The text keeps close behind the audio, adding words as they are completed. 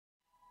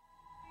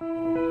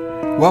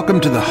Welcome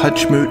to the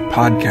Hutchmoot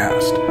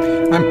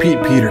Podcast. I'm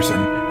Pete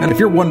Peterson, and if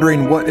you're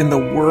wondering what in the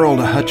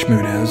world a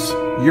Hutchmoot is,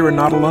 you're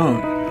not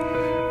alone.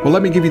 Well,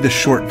 let me give you the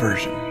short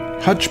version.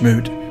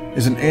 Hutchmoot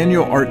is an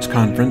annual arts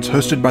conference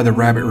hosted by the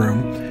Rabbit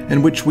Room,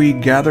 in which we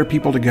gather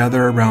people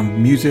together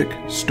around music,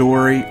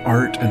 story,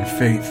 art, and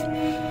faith.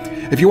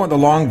 If you want the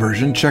long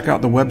version, check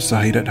out the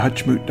website at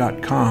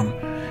hutchmoot.com,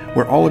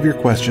 where all of your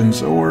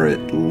questions, or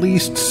at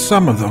least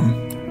some of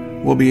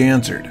them, will be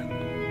answered.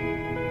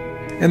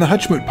 In the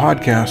Hutchmoot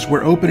Podcast,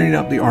 we're opening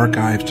up the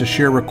archives to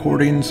share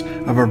recordings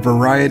of a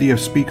variety of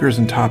speakers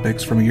and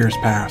topics from years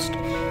past.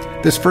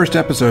 This first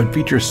episode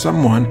features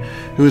someone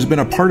who has been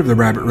a part of the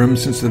Rabbit Room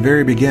since the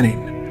very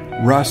beginning,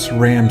 Russ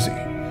Ramsey.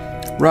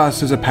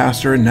 Russ is a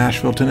pastor in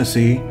Nashville,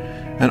 Tennessee,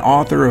 and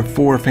author of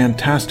 4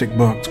 fantastic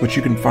books, which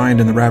you can find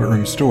in the Rabbit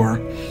Room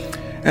store.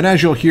 And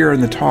as you'll hear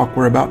in the talk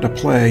we're about to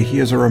play, he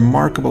is a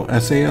remarkable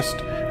essayist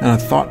and a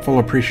thoughtful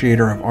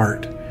appreciator of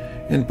art.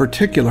 In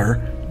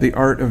particular, the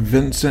art of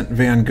Vincent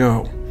van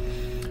Gogh.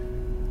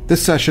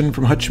 This session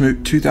from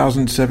Hutchmoot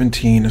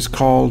 2017 is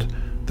called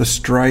The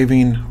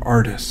Striving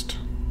Artist.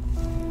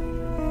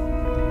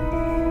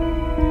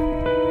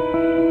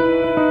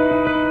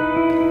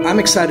 I'm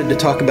excited to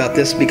talk about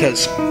this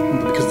because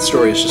the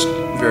story is just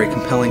very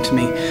compelling to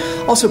me.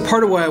 Also,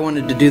 part of why I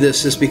wanted to do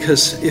this is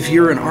because if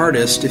you're an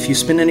artist, if you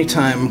spend any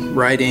time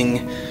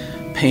writing,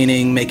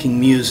 painting, making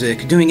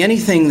music, doing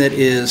anything that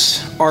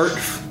is art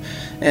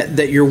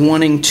that you're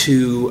wanting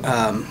to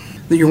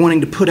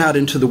put out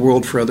into the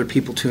world for other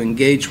people to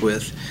engage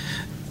with,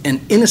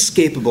 an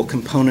inescapable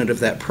component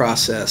of that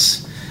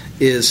process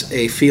is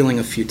a feeling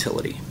of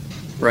futility,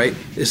 right?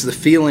 Is the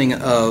feeling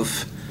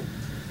of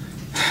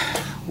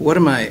what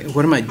am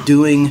I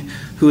doing?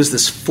 Who is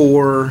this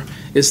for?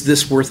 Is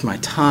this worth my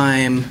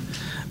time?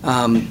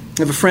 I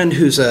have a friend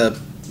who's a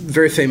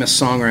very famous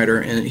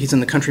songwriter, and he's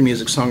in the Country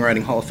Music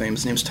Songwriting Hall of Fame.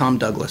 His name's Tom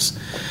Douglas,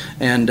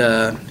 and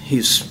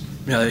he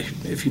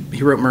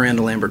wrote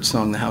Miranda Lambert's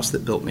song, "The House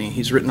That Built Me."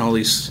 He's written all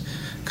these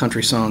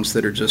country songs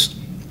that are just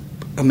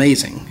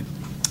amazing.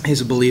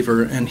 He's a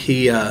believer, and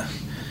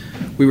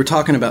we were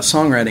talking about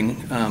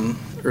songwriting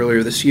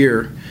earlier this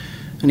year,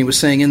 and he was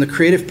saying in the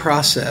creative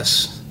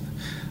process,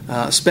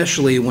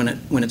 especially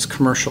when it's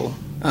commercial,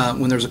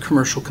 when there's a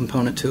commercial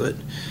component to it,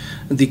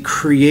 the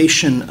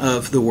creation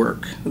of the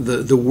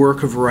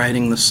work of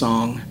writing the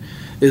song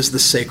is the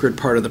sacred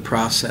part of the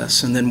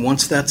process. And then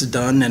once that's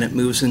done and it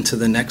moves into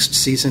the next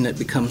season, it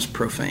becomes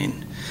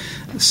profane.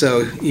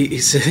 So he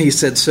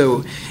said,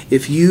 so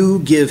if you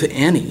give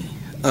any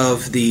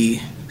of the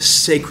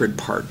sacred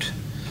part,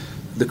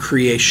 the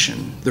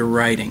creation, the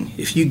writing,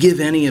 if you give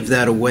any of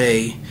that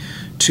away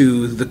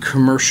to the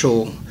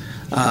commercial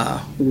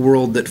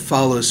world that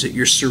follows it,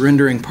 you're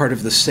surrendering part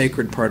of the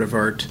sacred part of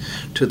art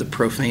to the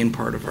profane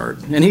part of art.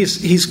 And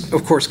he's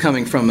of course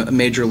coming from a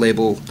major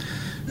label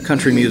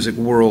country music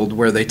world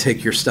where they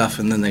take your stuff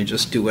and then they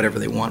just do whatever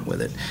they want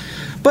with it.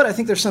 But I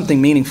think there's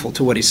something meaningful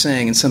to what he's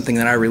saying and something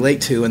that I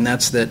relate to, and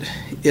that's that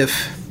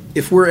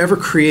if we're ever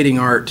creating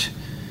art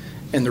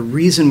and the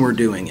reason we're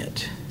doing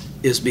it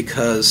is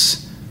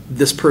because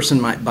this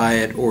person might buy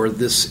it or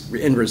this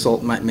end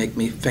result might make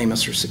me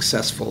famous or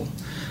successful,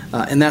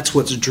 and that's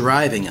what's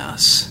driving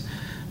us,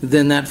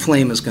 then that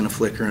flame is going to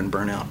flicker and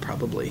burn out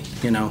probably,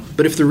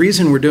 But if the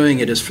reason we're doing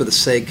it is for the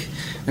sake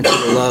and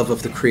for the love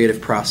of the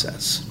creative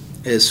process,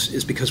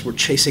 is because we're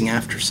chasing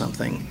after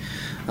something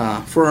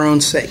for our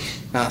own sake,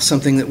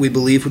 something that we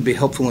believe would be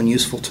helpful and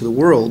useful to the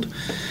world,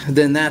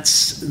 then that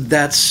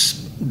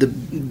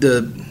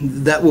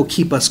will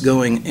keep us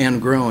going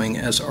and growing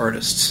as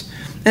artists.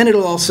 And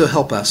it'll also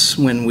help us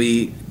when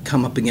we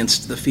come up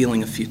against the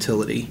feeling of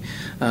futility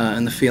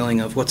and the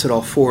feeling of what's it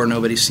all for?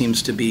 Nobody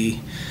seems to be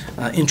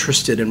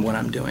interested in what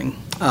I'm doing.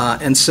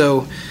 And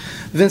so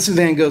Vincent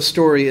van Gogh's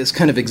story is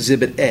kind of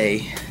exhibit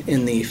A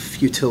in the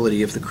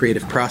futility of the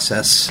creative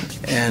process,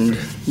 and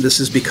this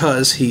is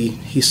because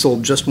he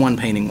sold just one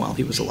painting while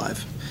he was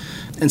alive.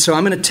 And so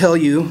I'm going to tell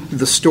you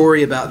the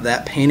story about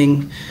that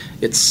painting,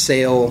 its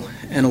sale,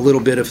 and a little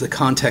bit of the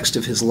context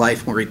of his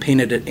life where he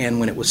painted it and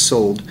when it was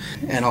sold.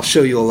 And I'll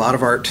show you a lot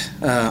of art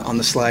on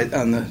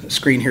the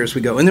screen here as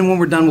we go. And then when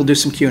we're done, we'll do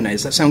some Q&A.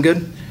 Does that sound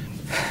good?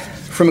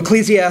 From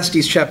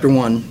Ecclesiastes chapter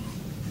 1,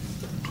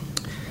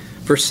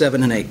 verse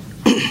 7 and 8.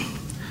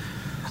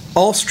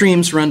 All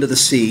streams run to the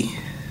sea,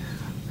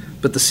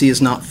 but the sea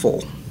is not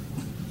full.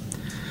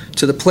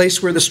 To the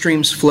place where the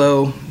streams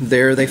flow,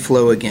 there they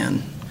flow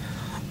again.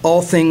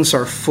 All things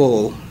are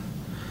full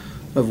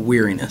of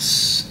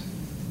weariness.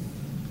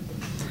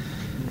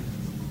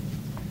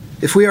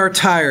 If we are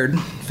tired,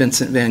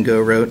 Vincent van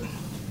Gogh wrote,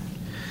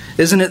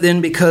 isn't it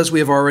then because we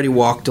have already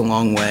walked a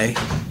long way?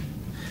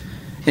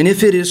 And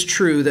if it is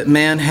true that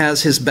man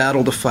has his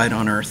battle to fight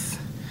on earth,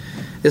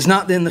 is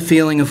not then the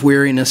feeling of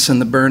weariness and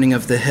the burning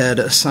of the head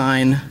a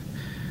sign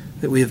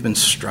that we have been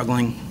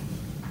struggling?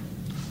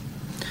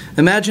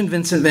 Imagine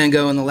Vincent van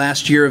Gogh in the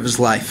last year of his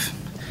life.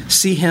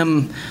 See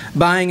him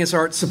buying his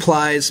art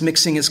supplies,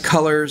 mixing his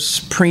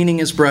colors, preening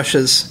his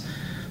brushes,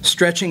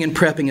 stretching and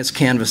prepping his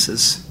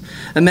canvases.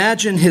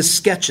 Imagine his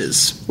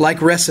sketches,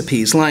 like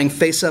recipes, lying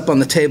face up on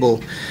the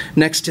table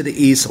next to the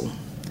easel.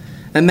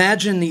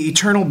 Imagine the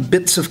eternal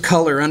bits of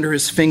color under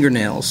his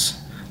fingernails,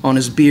 on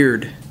his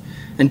beard,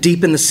 and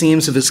deep in the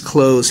seams of his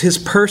clothes, his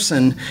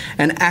person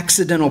an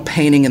accidental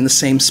painting in the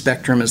same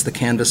spectrum as the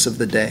canvas of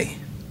the day.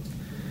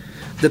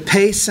 The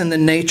pace and the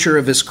nature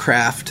of his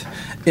craft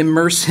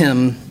immerse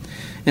him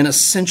in a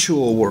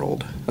sensual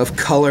world of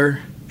color,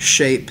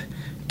 shape,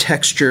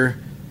 texture,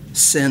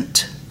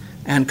 scent,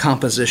 and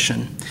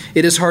composition.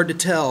 It is hard to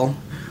tell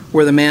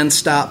where the man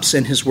stops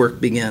and his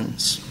work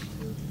begins.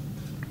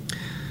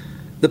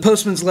 The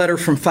postman's letter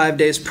from 5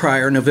 days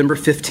prior, November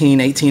 15,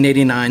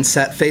 1889,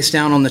 sat face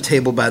down on the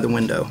table by the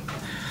window.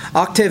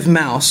 Octave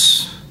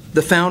Mauss,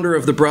 the founder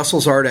of the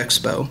Brussels Art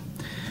Expo,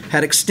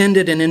 had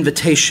extended an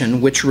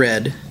invitation which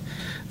read,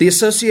 "The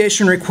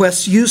association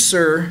requests you,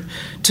 sir,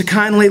 to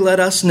kindly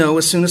let us know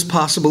as soon as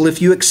possible if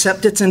you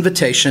accept its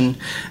invitation,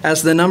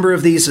 as the number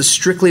of these is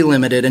strictly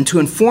limited, and to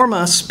inform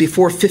us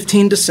before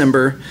 15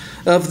 December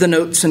of the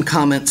notes and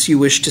comments you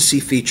wish to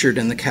see featured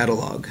in the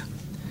catalog."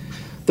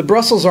 The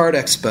Brussels Art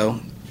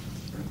Expo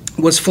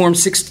was formed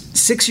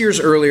six years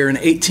earlier in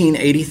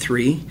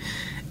 1883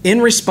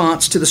 in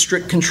response to the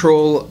strict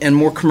control and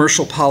more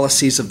commercial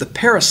policies of the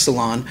Paris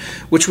Salon,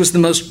 which was the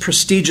most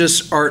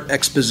prestigious art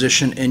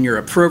exposition in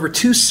Europe. For over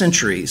 2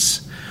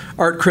 centuries,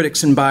 art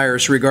critics and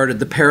buyers regarded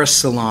the Paris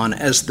Salon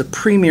as the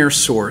premier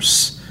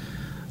source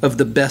of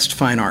the best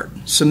fine art.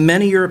 So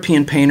many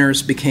European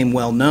painters became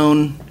well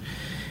known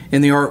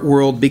in the art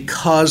world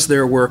because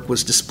their work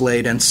was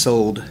displayed and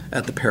sold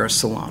at the Paris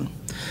Salon.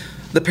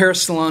 The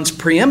Paris Salon's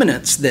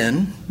preeminence,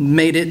 then,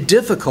 made it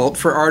difficult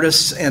for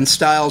artists and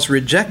styles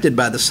rejected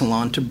by the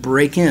Salon to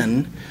break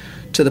in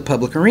to the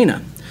public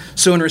arena.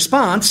 So in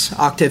response,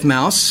 Octave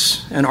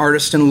Mauss, an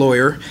artist and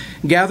lawyer,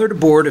 gathered a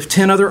board of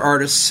 10 other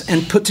artists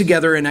and put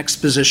together an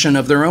exposition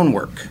of their own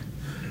work.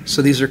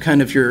 So these are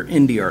kind of your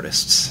indie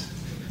artists.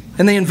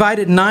 And they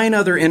invited 9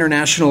 other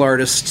international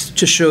artists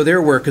to show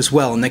their work as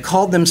well, and they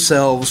called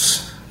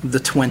themselves the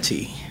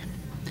 20.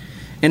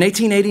 In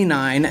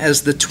 1889,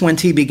 as the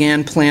 20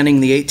 began planning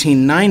the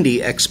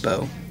 1890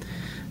 Expo,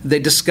 they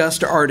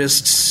discussed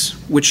artists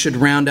which should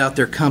round out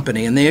their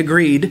company, and they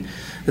agreed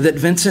that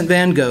Vincent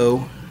van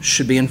Gogh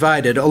should be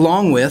invited,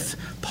 along with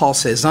Paul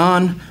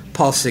Cézanne,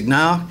 Paul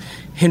Signac,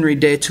 Henri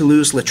de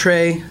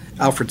Toulouse-Lautrec,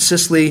 Alfred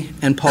Sisley,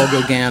 and Paul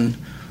Gauguin,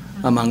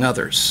 among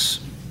others.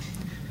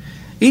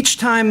 Each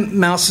time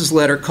Mauss's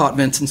letter caught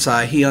Vincent's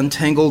eye, he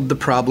untangled the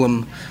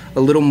problem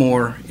a little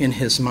more in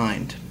his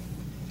mind.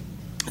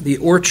 The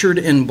orchard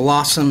in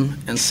blossom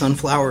and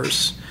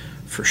sunflowers,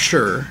 for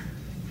sure.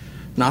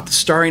 Not the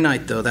starry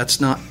night, though. That's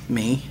not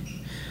me.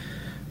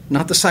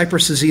 Not the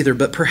cypresses either,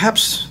 but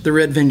perhaps the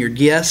red vineyard.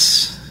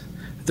 Yes,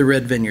 the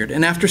red vineyard.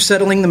 And after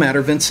settling the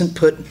matter, Vincent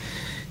put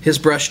his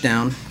brush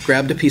down,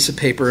 grabbed a piece of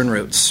paper, and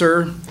wrote,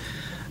 "Sir,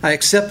 I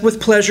accept with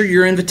pleasure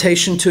your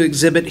invitation to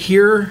exhibit.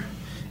 Here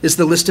is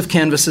the list of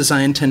canvases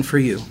I intend for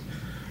you.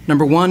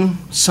 Number 1,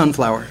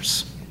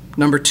 sunflowers.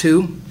 Number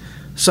 2,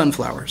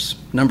 sunflowers.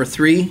 Number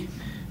 3,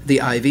 the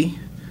ivy.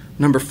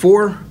 Number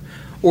 4,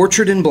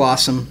 orchard in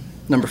blossom.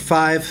 Number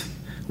 5,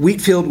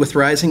 wheat field with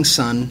rising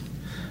sun.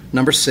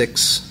 Number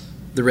 6,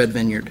 the red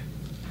vineyard.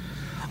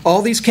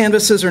 All these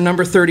canvases are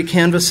number 30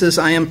 canvases.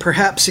 I am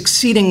perhaps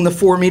exceeding the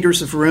 4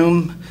 meters of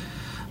room,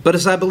 but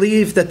as I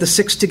believe that the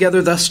 6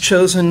 together thus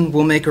chosen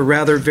will make a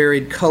rather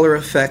varied color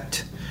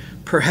effect,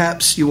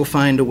 perhaps you will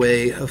find a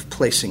way of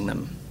placing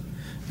them."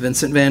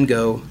 Vincent van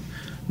Gogh,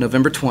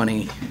 November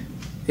 20,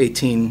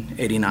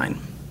 1889.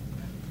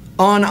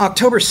 On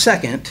October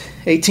 2nd,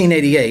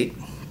 1888,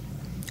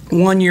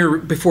 1 year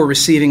before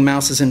receiving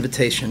Mauss's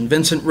invitation,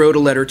 Vincent wrote a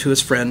letter to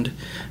his friend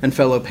and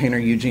fellow painter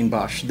Eugene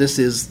Bosch. This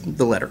is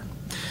the letter.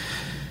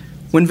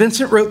 When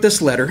Vincent wrote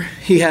this letter,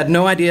 he had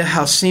no idea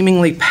how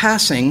seemingly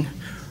passing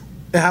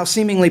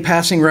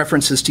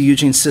references to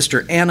Eugene's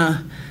sister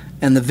Anna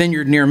and the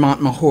vineyard near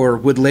Montmajour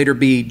would later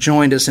be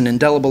joined as an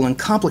indelible and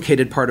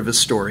complicated part of his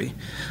story.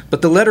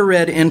 But the letter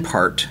read in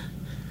part,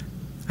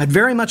 "I'd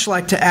very much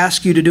like to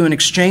ask you to do an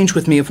exchange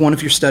with me of one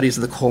of your studies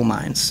of the coal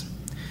mines.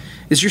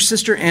 Is your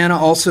sister Anna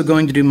also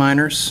going to do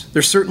miners?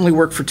 There's certainly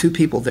work for 2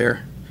 people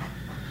there.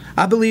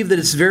 I believe that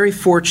it's very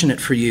fortunate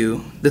for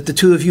you that the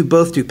 2 of you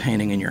both do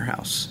painting in your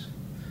house.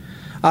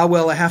 Ah,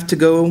 well, I have to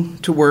go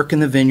to work in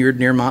the vineyard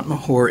near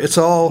Montmajour. It's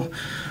all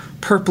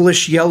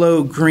purplish,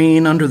 yellow,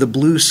 green under the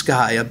blue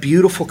sky, a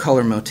beautiful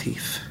color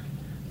motif.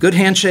 Good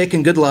handshake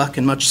and good luck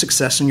and much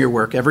success in your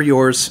work. Ever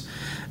yours,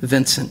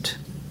 Vincent."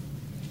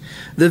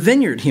 The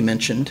vineyard, he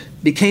mentioned,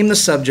 became the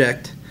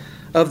subject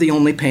of the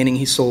only painting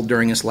he sold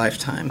during his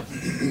lifetime,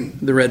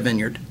 the Red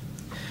Vineyard.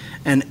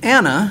 And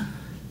Anna,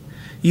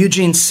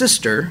 Eugene's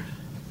sister,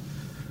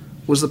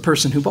 was the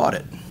person who bought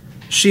it.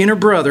 She and her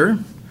brother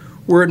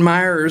were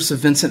admirers of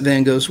Vincent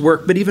van Gogh's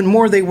work, but even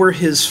more, they were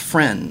his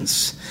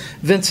friends.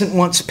 Vincent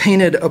once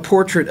painted a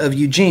portrait of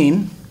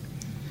Eugene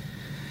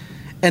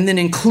and then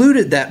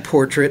included that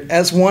portrait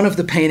as one of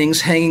the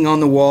paintings hanging on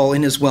the wall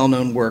in his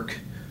well-known work,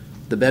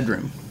 The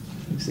Bedroom.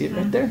 You see it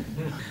right there?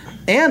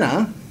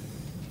 Anna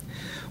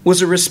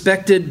was a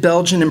respected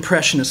Belgian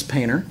Impressionist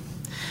painter.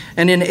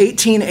 And in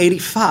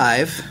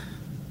 1885,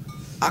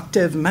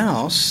 Octave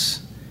Maus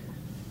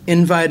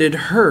invited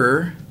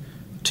her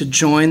to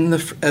join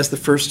as the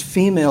first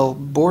female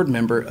board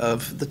member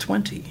of the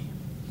 20.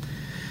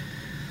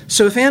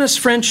 So if Anna's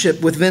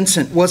friendship with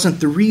Vincent wasn't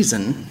the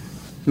reason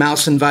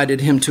Maus invited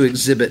him to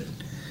exhibit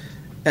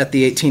at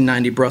the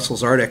 1890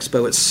 Brussels Art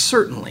Expo, it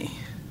certainly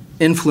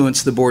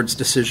influenced the board's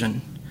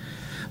decision.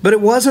 But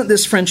it wasn't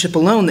this friendship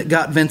alone that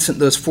got Vincent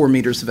those 4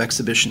 meters of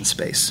exhibition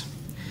space.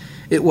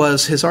 It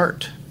was his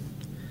art.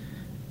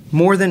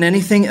 More than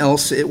anything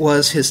else, it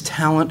was his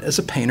talent as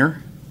a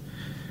painter,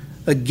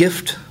 a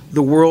gift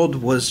the world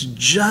was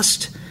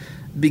just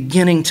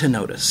beginning to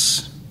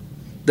notice,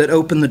 that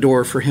opened the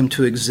door for him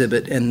to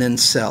exhibit and then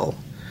sell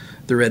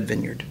the Red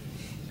Vineyard.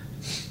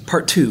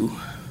 Part 2,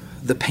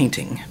 the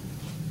painting.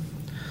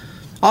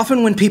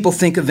 Often when people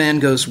think of Van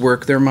Gogh's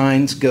work, their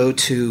minds go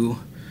to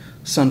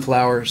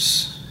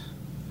sunflowers,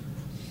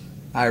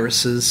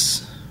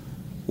 irises,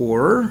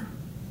 or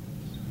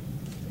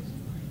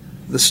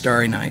the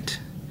Starry Night.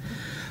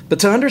 But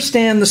to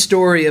understand the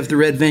story of the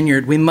Red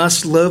Vineyard, we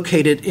must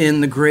locate it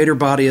in the greater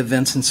body of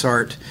Vincent's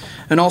art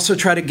and also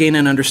try to gain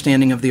an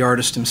understanding of the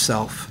artist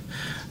himself.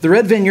 The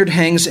Red Vineyard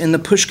hangs in the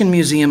Pushkin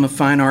Museum of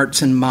Fine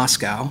Arts in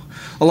Moscow,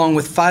 along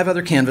with 5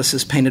 other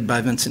canvases painted by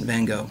Vincent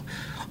van Gogh.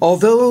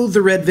 Although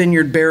the Red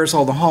Vineyard bears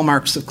all the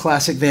hallmarks of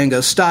classic Van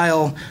Gogh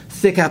style,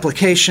 thick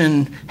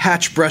application,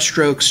 hatch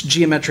brushstrokes,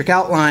 geometric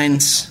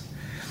outlines,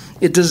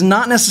 it does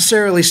not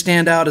necessarily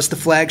stand out as the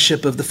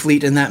flagship of the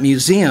fleet in that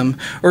museum,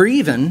 or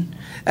even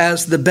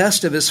as the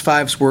best of his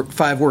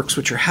 5 works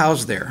which are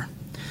housed there.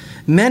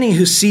 Many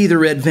who see the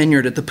Red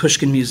Vineyard at the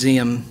Pushkin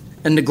Museum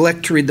and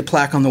neglect to read the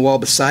plaque on the wall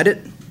beside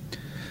it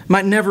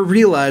might never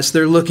realize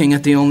they're looking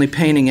at the only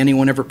painting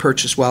anyone ever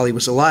purchased while he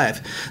was alive.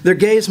 Their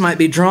gaze might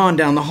be drawn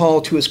down the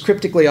hall to his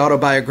cryptically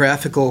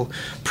autobiographical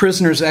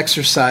Prisoners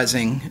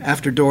Exercising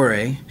after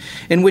Dore,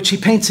 in which he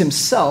paints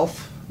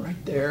himself,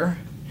 right there,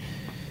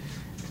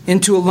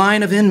 into a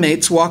line of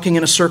inmates walking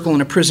in a circle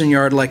in a prison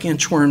yard like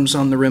inchworms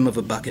on the rim of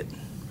a bucket.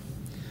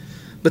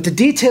 But the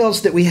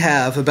details that we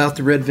have about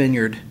the Red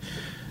Vineyard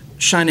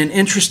shine an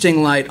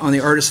interesting light on the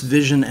artist's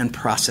vision and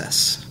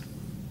process.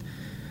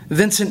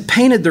 Vincent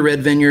painted the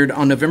Red Vineyard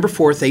on November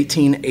 4th,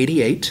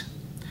 1888,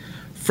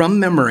 from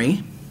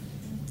memory,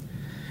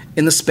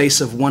 in the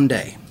space of 1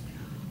 day.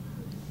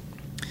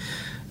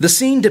 The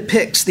scene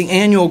depicts the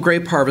annual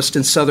grape harvest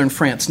in southern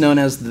France, known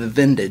as the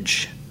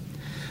Vintage.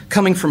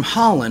 Coming from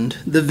Holland,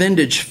 the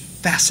vintage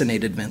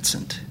fascinated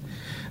Vincent.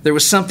 There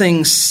was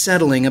something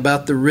settling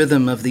about the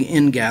rhythm of the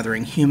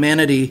ingathering,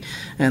 humanity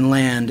and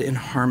land in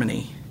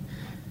harmony.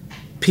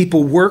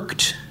 People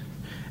worked,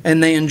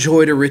 and they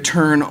enjoyed a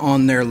return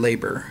on their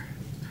labor.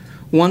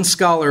 One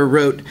scholar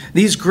wrote,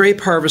 "These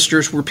grape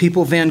harvesters were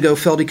people Van Gogh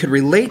felt he could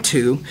relate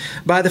to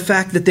by the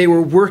fact that they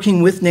were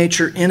working with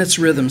nature in its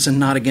rhythms and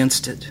not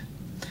against it.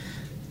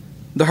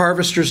 The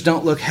harvesters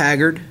don't look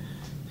haggard,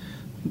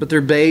 but they're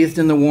bathed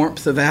in the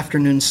warmth of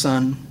afternoon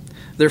sun.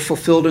 They're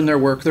fulfilled in their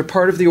work. They're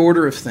part of the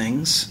order of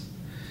things."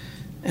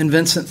 And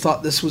Vincent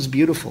thought this was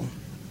beautiful,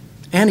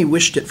 and he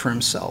wished it for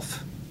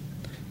himself.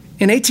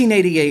 In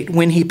 1888,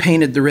 when he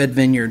painted the Red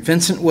Vineyard,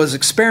 Vincent was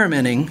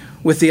experimenting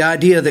with the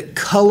idea that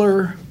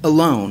color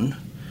alone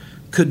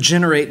could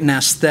generate an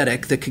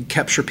aesthetic that could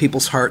capture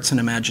people's hearts and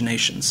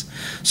imaginations.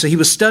 So he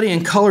was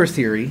studying color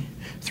theory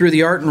through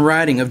the art and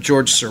writing of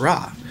Georges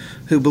Seurat,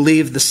 who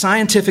believed the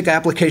scientific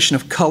application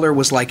of color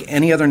was like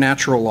any other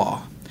natural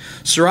law.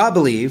 Seurat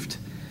believed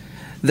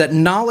that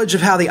knowledge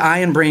of how the eye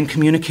and brain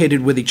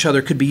communicated with each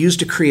other could be used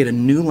to create a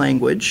new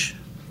language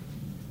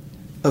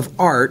of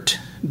art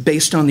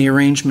based on the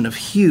arrangement of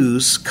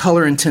hues,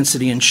 color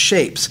intensity, and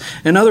shapes.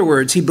 In other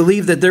words, he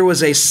believed that there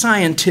was a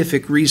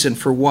scientific reason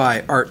for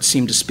why art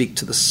seemed to speak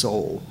to the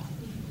soul.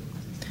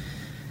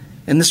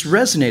 And this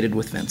resonated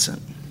with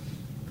Vincent,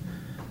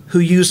 who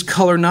used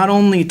color not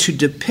only to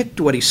depict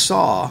what he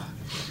saw,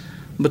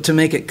 but to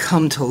make it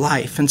come to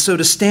life. And so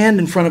to stand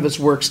in front of his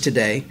works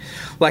today,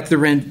 like the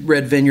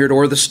Red Vineyard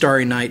or the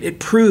Starry Night, it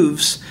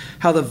proves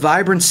how the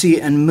vibrancy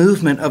and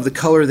movement of the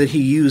color that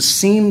he used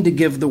seemed to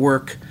give the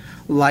work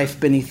life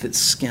beneath its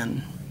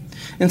skin.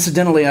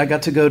 Incidentally, I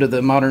got to go to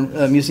the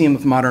Museum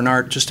of Modern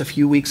Art just a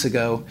few weeks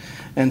ago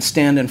and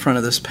stand in front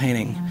of this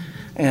painting.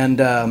 And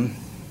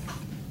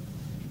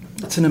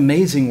it's an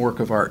amazing work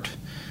of art.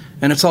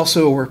 And it's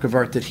also a work of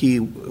art that he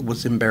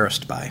was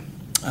embarrassed by.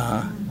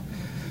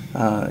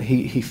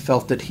 He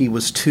felt that he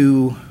was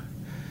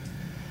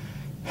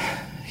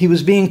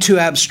being too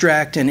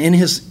abstract, and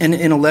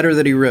in a letter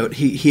that he wrote,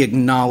 he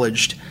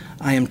acknowledged,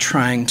 "I am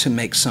trying to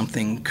make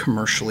something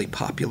commercially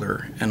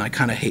popular, and I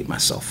kind of hate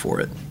myself for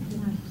it."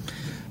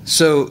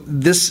 So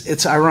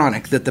it's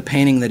ironic that the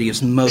painting that he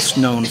is most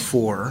known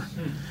for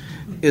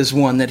is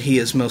one that he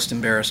is most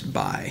embarrassed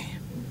by.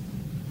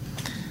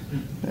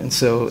 And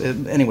so,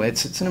 anyway,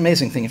 it's an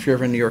amazing thing if you're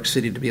ever in New York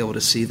City to be able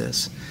to see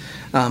this.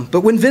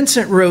 But when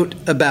Vincent wrote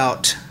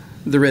about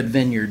the Red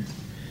Vineyard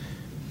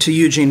to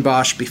Eugene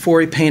Bosch before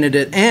he painted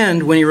it,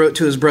 and when he wrote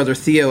to his brother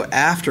Theo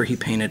after he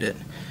painted it,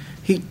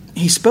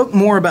 he spoke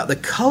more about the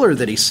color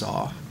that he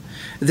saw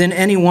than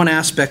any one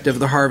aspect of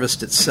the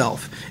harvest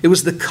itself. It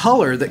was the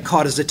color that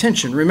caught his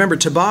attention. Remember,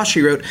 to Bosch,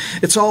 he wrote,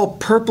 "It's all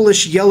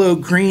purplish, yellow,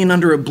 green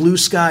under a blue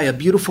sky, a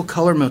beautiful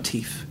color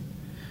motif."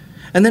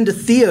 And then to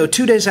Theo,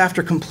 2 days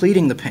after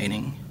completing the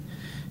painting,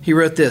 he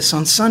wrote this,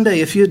 "On Sunday,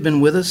 if you had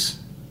been with us,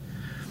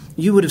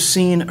 you would have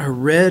seen a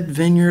red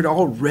vineyard,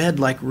 all red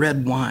like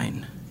red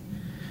wine.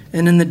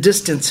 And in the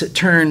distance, it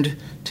turned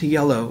to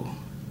yellow.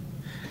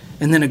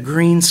 And then a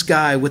green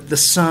sky with the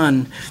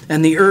sun,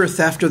 and the earth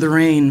after the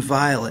rain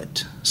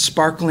violet,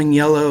 sparkling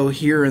yellow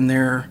here and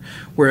there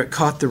where it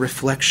caught the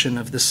reflection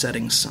of the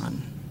setting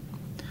sun."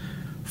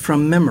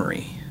 From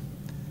memory,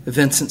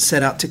 Vincent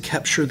set out to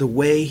capture the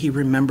way he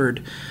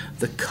remembered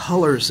the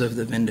colors of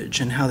the vintage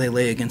and how they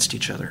lay against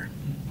each other.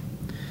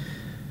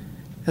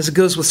 As it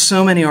goes with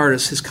so many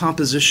artists, his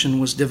composition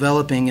was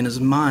developing in his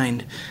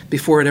mind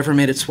before it ever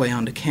made its way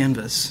onto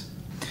canvas.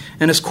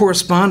 And his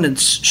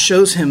correspondence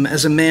shows him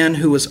as a man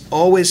who was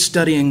always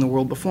studying the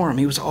world before him.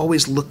 He was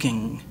always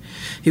looking.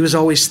 He was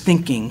always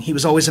thinking. He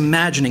was always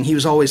imagining. He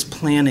was always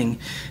planning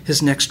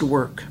his next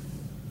work.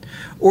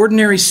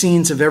 Ordinary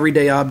scenes of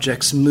everyday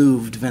objects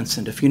moved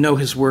Vincent. If you know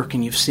his work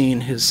and you've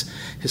seen his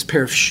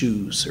pair of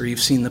shoes, or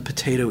you've seen the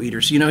potato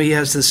eaters, you know he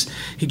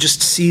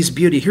just sees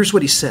beauty. Here's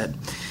what he said.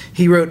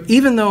 He wrote,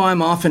 "Even though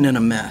I'm often in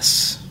a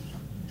mess,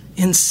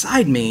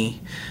 inside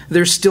me,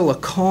 there's still a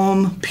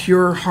calm,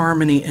 pure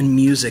harmony and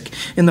music.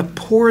 In the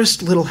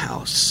poorest little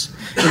house,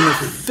 in the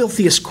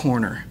filthiest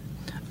corner,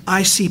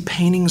 I see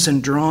paintings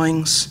and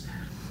drawings,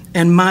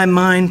 and my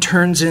mind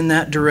turns in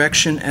that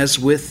direction as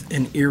with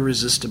an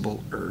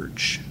irresistible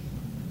urge."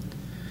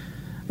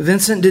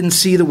 Vincent didn't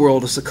see the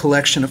world as a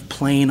collection of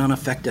plain,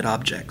 unaffected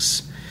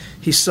objects.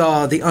 He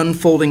saw the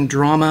unfolding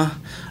drama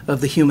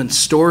of the human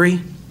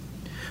story,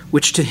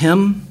 which to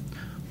him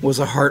was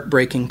a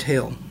heartbreaking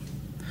tale.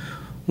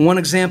 One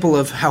example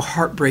of how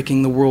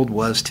heartbreaking the world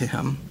was to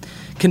him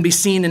can be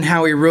seen in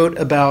how he wrote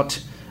about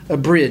a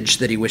bridge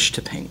that he wished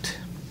to paint.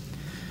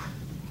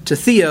 To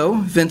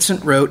Theo,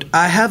 Vincent wrote,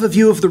 "I have a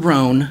view of the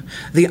Rhone,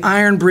 the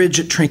iron bridge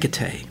at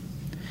Trinquetet,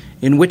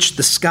 in which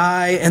the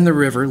sky and the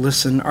river,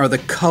 listen, are the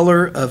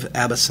color of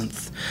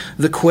absinthe,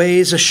 the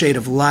quays a shade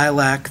of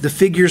lilac, the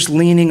figures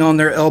leaning on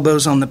their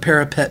elbows on the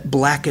parapet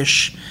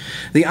blackish,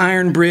 the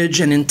iron bridge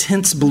an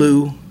intense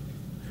blue,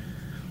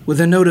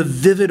 with a note of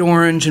vivid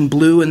orange and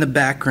blue in the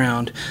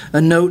background,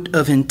 a note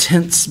of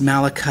intense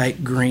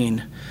malachite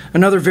green.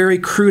 Another very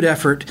crude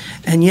effort,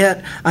 and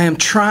yet I am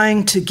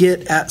trying to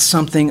get at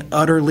something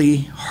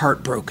utterly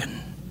heartbroken,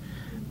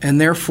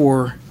 and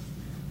therefore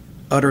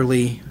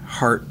utterly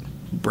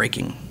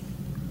heartbreaking."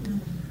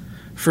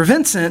 For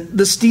Vincent,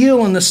 the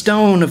steel and the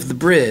stone of the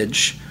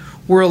bridge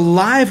were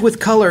alive with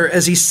color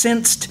as he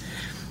sensed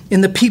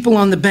in the people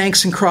on the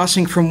banks and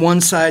crossing from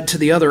one side to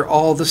the other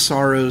all the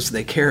sorrows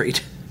they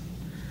carried.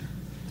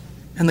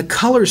 And the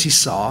colors he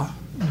saw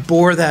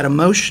bore that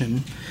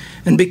emotion,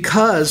 and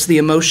because the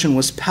emotion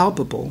was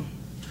palpable,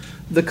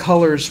 the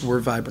colors were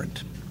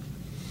vibrant.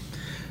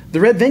 The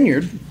Red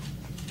Vineyard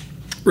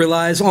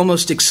relies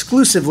almost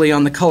exclusively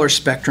on the color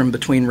spectrum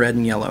between red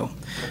and yellow.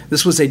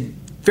 This was a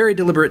very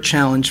deliberate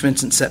challenge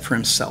Vincent set for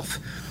himself.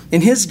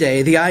 In his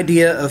day, the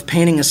idea of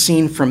painting a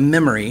scene from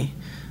memory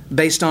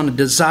based on a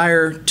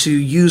desire to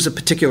use a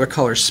particular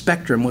color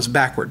spectrum was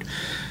backward.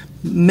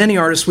 Many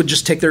artists would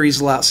just take their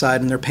easel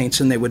outside and their paints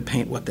and they would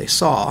paint what they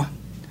saw.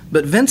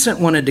 But Vincent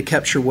wanted to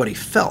capture what he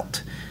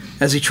felt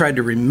as he tried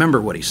to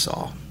remember what he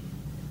saw.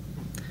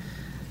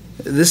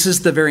 This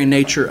is the very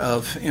nature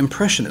of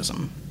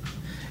Impressionism.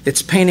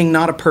 It's painting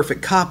not a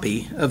perfect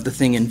copy of the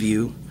thing in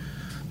view,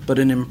 but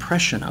an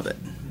impression of it.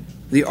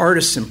 The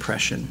artist's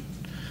impression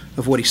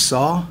of what he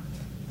saw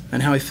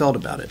and how he felt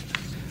about it.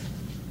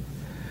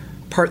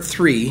 Part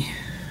 3,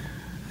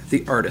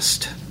 the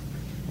artist.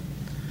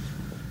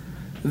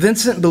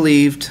 Vincent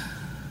believed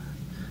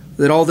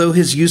that although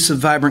his use of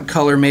vibrant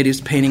color made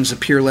his paintings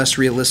appear less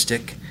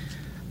realistic,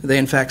 they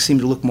in fact seem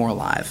to look more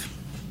alive.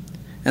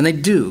 And they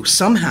do.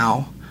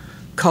 Somehow,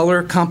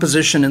 color,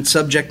 composition, and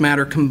subject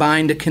matter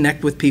combine to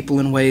connect with people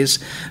in ways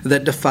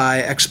that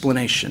defy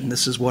explanation.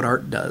 This is what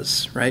art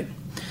does, right?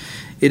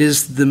 It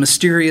is the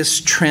mysterious,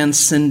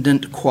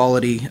 transcendent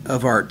quality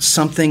of art.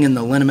 Something in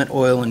the liniment,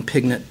 oil, and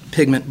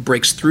pigment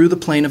breaks through the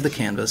plane of the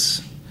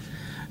canvas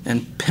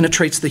and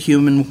penetrates the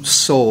human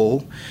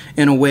soul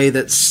in a way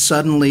that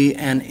suddenly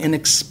and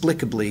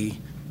inexplicably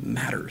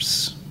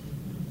matters.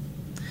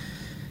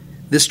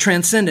 This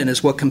transcendent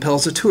is what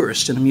compels a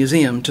tourist in a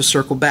museum to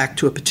circle back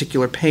to a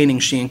particular painting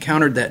she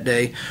encountered that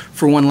day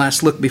for one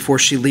last look before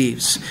she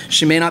leaves.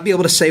 She may not be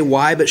able to say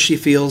why, but she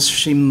feels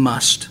she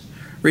must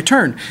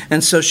return.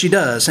 And so she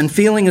does. And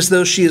feeling as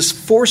though she is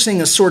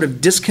forcing a sort of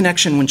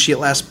disconnection when she at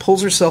last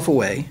pulls herself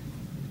away,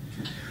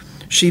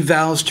 she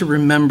vows to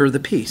remember the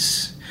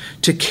piece,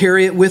 to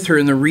carry it with her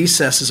in the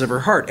recesses of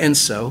her heart. And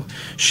so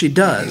she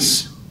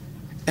does.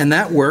 And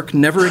that work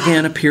never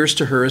again appears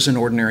to her as an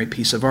ordinary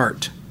piece of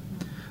art,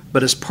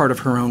 but as part of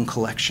her own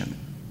collection.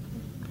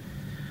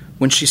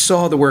 When she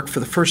saw the work for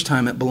the first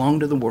time, it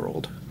belonged to the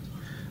world,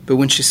 but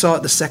when she saw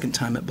it the second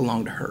time, it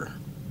belonged to her.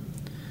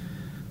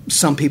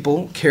 Some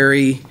people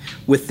carry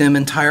with them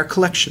entire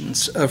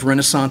collections of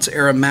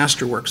Renaissance-era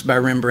masterworks by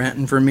Rembrandt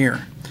and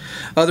Vermeer.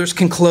 Others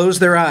can close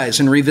their eyes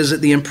and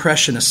revisit the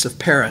Impressionists of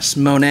Paris,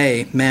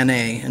 Monet,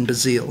 Manet, and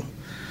Bazille.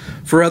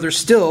 For others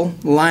still,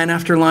 line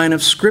after line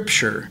of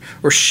Scripture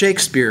or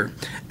Shakespeare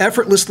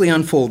effortlessly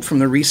unfold from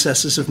the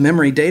recesses of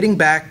memory, dating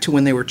back to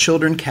when they were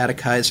children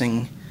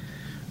catechizing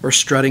or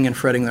strutting and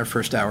fretting their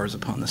first hours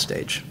upon the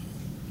stage.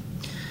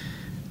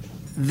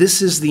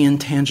 This is the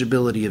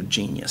intangibility of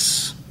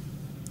genius.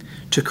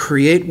 To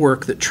create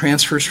work that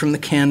transfers from the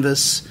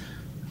canvas,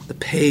 the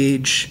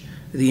page,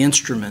 the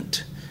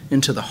instrument,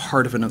 into the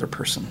heart of another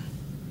person,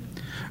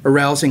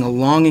 arousing a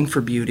longing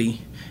for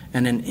beauty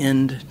and an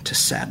end to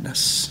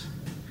sadness.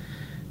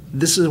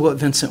 This is what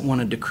Vincent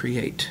wanted to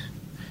create.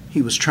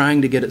 He was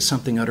trying to get at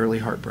something utterly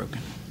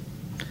heartbroken.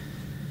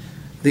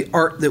 The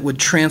art that would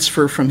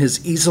transfer from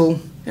his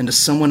easel into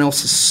someone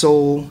else's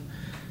soul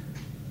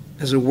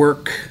as a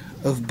work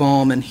of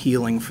balm and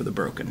healing for the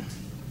broken.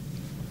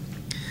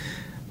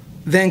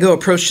 Van Gogh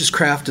approached his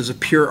craft as a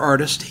pure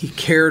artist. He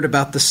cared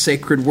about the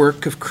sacred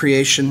work of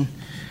creation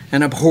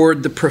and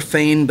abhorred the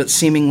profane but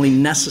seemingly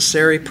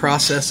necessary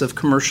process of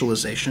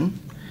commercialization.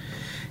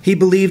 He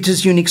believed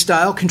his unique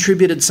style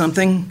contributed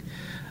something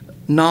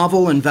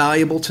novel and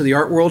valuable to the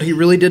art world. He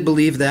really did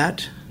believe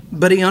that.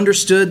 But he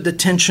understood the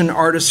tension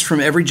artists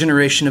from every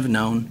generation have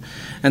known,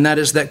 and that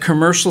is that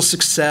commercial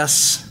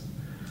success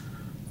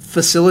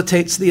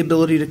facilitates the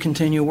ability to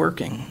continue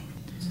working.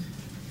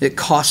 It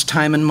costs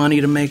time and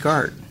money to make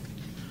art.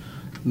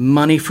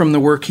 Money from the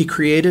work he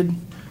created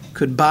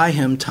could buy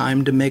him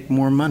time to make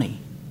more money.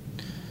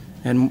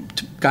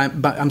 Could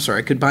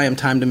buy him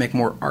time to make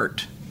more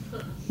art,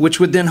 which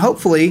would then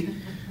hopefully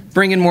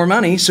bring in more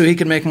money so he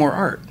could make more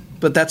art.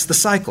 But that's the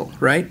cycle,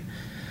 right?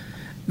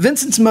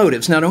 Vincent's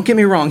motives, now don't get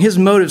me wrong, his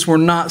motives were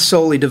not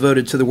solely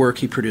devoted to the work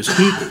he produced.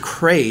 He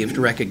craved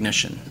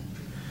recognition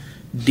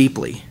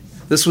deeply.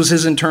 This was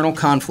his internal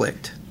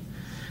conflict.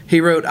 He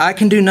wrote, "I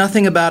can do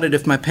nothing about it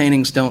if my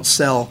paintings don't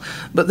sell,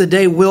 but the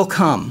day will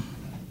come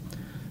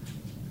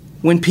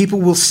when people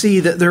will see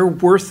that they're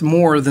worth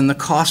more than the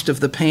cost of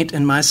the paint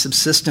and my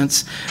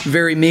subsistence,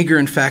 very meager,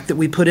 in fact, that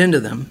we put into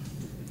them."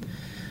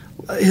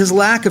 His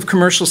lack of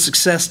commercial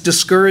success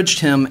discouraged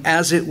him,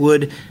 as it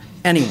would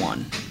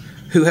anyone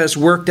who has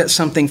worked at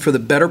something for the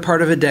better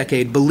part of a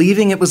decade,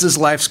 believing it was his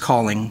life's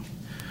calling,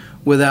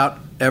 without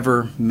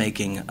ever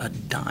making a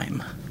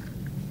dime.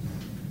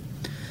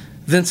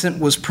 Vincent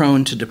was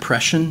prone to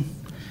depression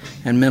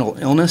and mental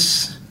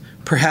illness,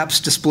 perhaps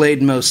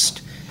displayed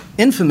most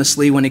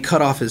infamously when he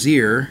cut off his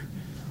ear,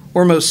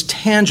 or most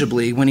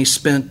tangibly when he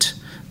spent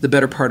the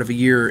better part of a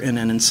year in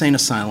an insane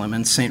asylum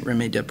in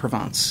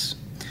Saint-Rémy-de-Provence.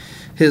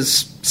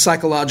 His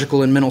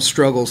psychological and mental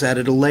struggles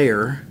added a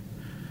layer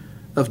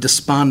of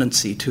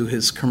despondency to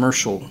his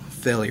commercial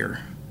failure.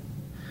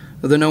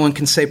 Although no one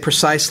can say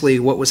precisely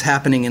what was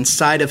happening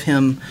inside of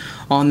him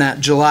on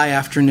that July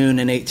afternoon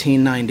in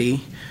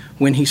 1890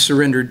 when he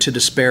surrendered to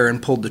despair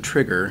and pulled the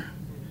trigger,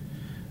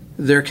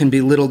 there can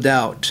be little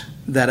doubt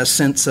that a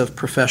sense of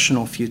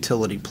professional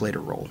futility played a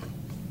role.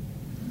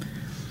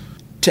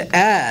 To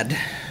add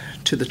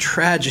to the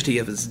tragedy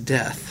of his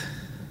death,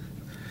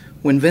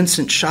 when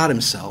Vincent shot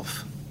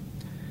himself,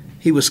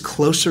 he was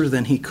closer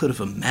than he could have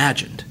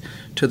imagined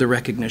to the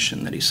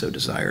recognition that he so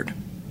desired.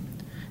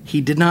 He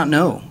did not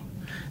know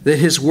that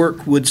his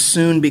work would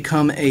soon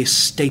become a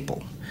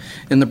staple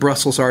in the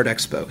Brussels Art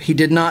Expo. He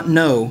did not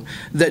know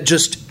that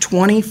just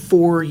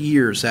 24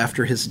 years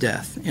after his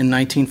death, in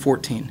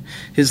 1914,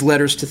 his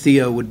letters to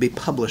Theo would be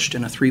published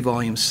in a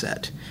 3-volume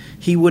set.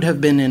 He would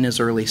have been in his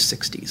early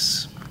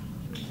 60s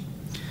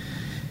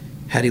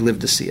had he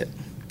lived to see it.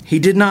 He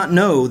did not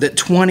know that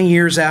 20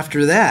 years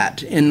after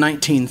that, in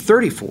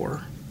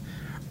 1934,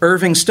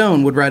 Irving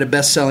Stone would write a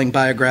best-selling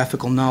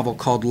biographical novel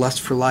called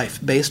Lust for Life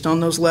based on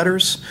those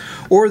letters,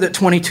 or that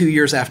 22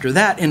 years after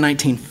that, in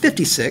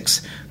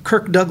 1956,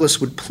 Kirk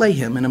Douglas would play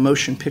him in a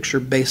motion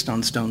picture based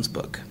on Stone's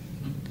book.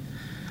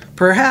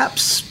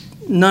 Perhaps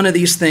none of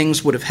these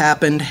things would have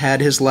happened had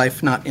his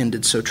life not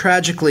ended so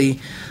tragically,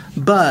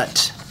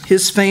 but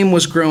his fame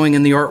was growing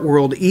in the art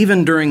world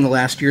even during the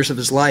last years of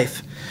his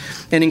life.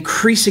 An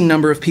increasing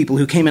number of people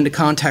who came into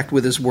contact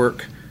with his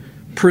work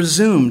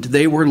presumed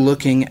they were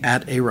looking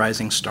at a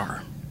rising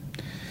star.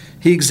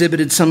 He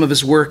exhibited some of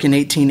his work in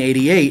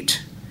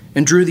 1888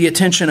 and drew the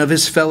attention of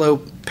his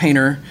fellow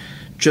painter,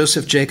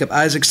 Joseph Jacob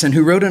Isaacson,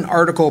 who wrote an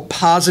article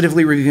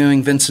positively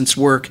reviewing Vincent's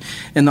work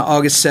in the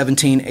August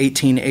 17,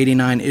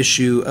 1889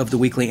 issue of the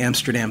Weekly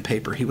Amsterdam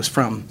paper. He was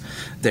from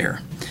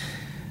there.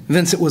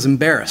 Vincent was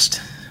embarrassed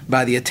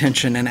by the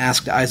attention and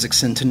asked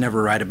Isaacson to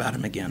never write about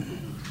him again.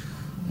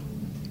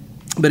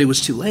 But it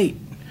was too late.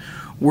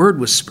 Word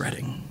was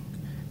spreading.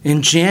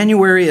 In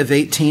January of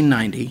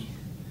 1890,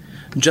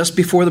 just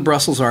before the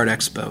Brussels Art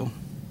Expo,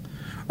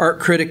 art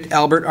critic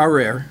Albert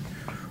Aurer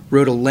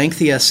wrote a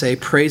lengthy essay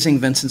praising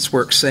Vincent's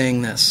work,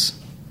 saying this: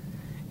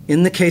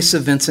 "In the case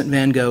of Vincent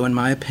van Gogh, in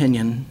my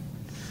opinion,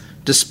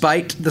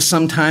 Despite the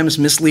sometimes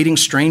misleading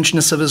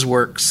strangeness of his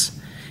works,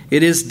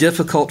 it is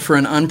difficult for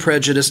an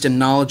unprejudiced and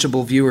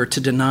knowledgeable viewer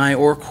to deny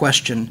or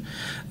question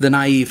the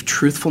naive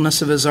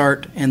truthfulness of his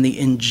art and the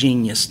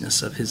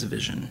ingenuousness of his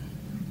vision.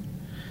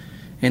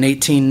 In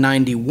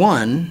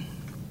 1891,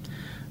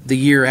 the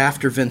year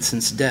after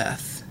Vincent's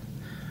death,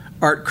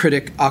 art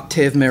critic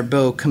Octave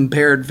Mirbeau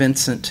compared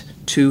Vincent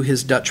to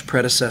his Dutch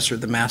predecessor,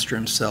 the master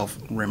himself,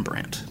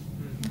 Rembrandt.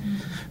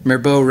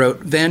 Mirbeau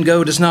wrote, "Van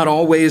Gogh does not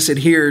always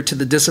adhere to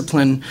the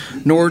discipline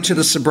nor to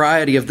the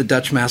sobriety of the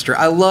Dutch master."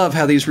 I love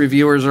how these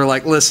reviewers are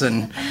like,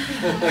 listen,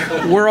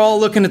 we're all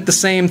looking at the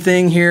same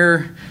thing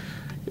here.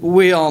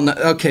 We all know.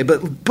 Okay,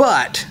 but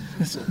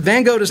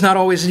Van Gogh does not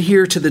always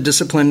adhere to the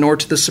discipline nor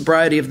to the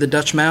sobriety of the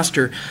Dutch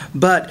master,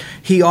 but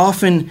he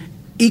often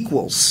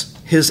equals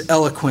his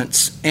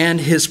eloquence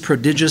and his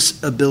prodigious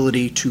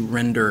ability to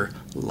render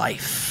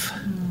life.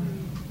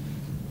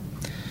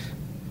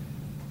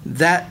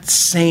 That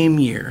same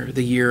year,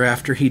 the year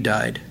after he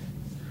died,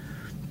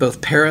 both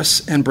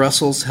Paris and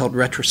Brussels held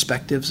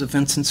retrospectives of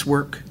Vincent's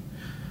work.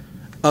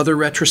 Other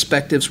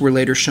retrospectives were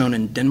later shown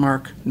in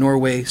Denmark,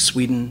 Norway,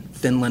 Sweden,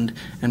 Finland,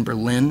 and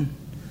Berlin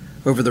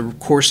over the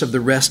course of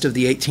the rest of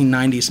the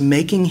 1890s,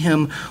 making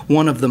him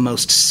one of the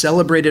most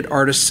celebrated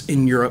artists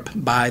in Europe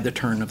by the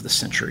turn of the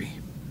century.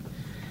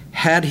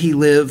 Had he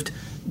lived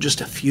just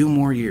a few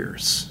more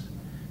years,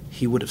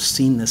 he would have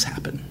seen this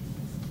happen.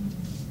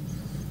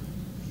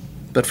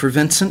 But for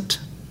Vincent,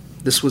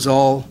 this was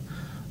all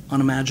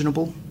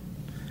unimaginable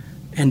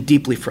and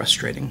deeply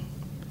frustrating.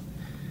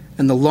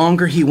 And the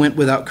longer he went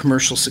without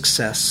commercial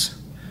success,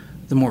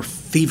 the more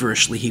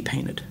feverishly he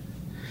painted.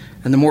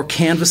 And the more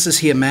canvases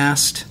he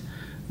amassed,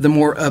 the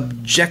more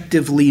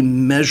objectively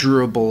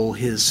measurable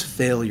his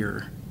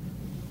failure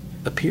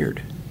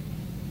appeared.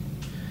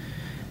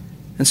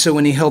 And so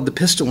when he held the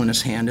pistol in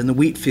his hand in the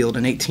wheat field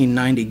in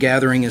 1890,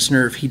 gathering his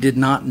nerve, he did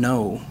not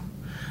know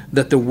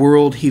that the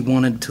world he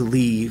wanted to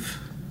leave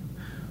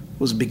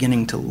was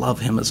beginning to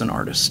love him as an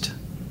artist.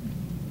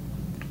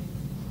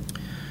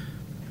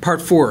 Part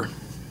 4,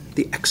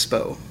 the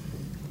Expo.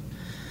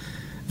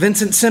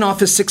 Vincent sent off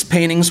his 6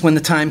 paintings when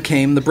the time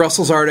came. The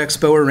Brussels Art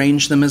Expo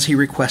arranged them as he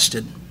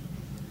requested.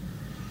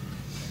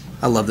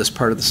 I love this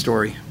part of the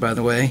story, by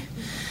the way.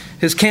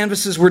 His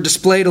canvases were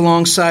displayed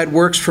alongside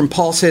works from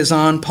Paul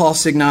Cézanne, Paul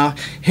Signac,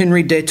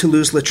 Henri de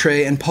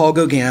Toulouse-Lautrec, and Paul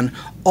Gauguin,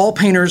 all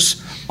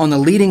painters on the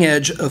leading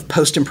edge of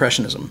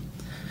post-impressionism.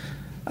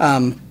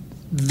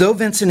 Though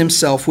Vincent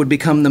himself would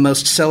become the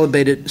most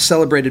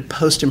celebrated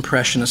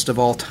post-impressionist of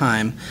all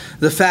time,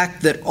 the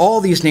fact that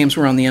all these names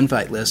were on the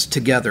invite list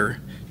together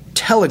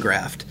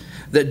telegraphed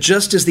that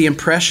just as the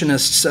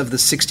Impressionists of the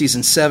 60s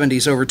and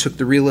 70s overtook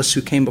the realists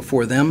who came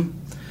before them,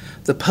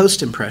 the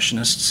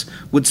post-impressionists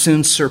would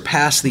soon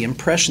surpass the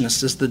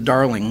Impressionists as the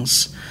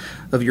darlings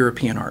of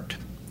European art.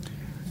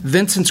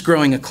 Vincent's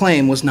growing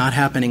acclaim was not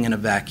happening in a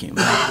vacuum.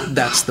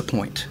 That's the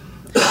point.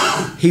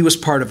 He was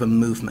part of a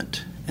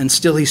movement, and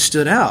still he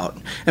stood out.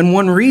 And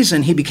one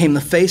reason he became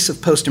the face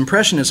of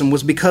post-impressionism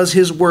was because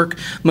his work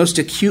most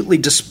acutely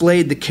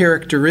displayed the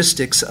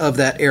characteristics of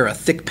that era: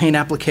 thick paint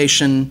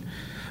application,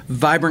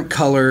 vibrant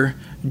color,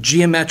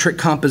 geometric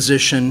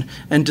composition,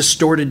 and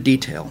distorted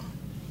detail.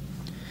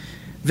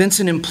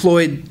 Vincent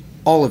employed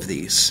all of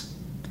these.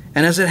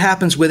 And as it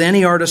happens with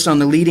any artist on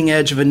the leading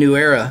edge of a new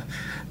era,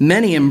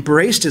 many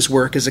embraced his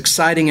work as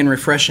exciting and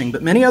refreshing,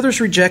 but many others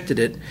rejected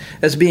it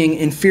as being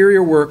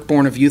inferior work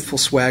born of youthful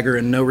swagger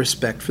and no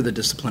respect for the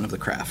discipline of the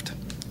craft.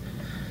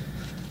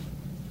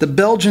 The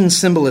Belgian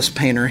symbolist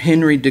painter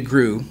Henri de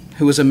Grue,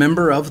 who was a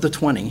member of the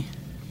 20,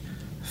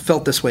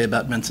 felt this way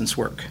about Vincent's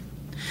work.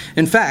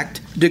 In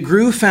fact, de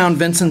Grue found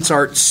Vincent's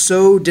art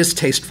so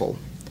distasteful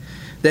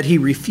that he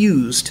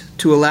refused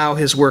to allow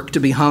his work to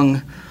be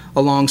hung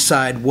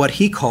alongside what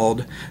he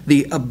called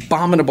the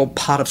abominable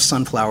pot of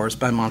sunflowers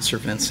by Monsieur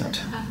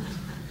Vincent.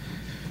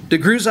 De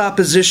Grue's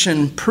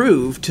opposition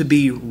proved to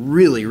be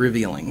really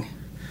revealing.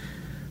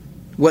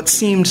 What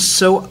seemed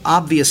so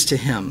obvious to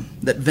him,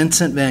 that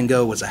Vincent van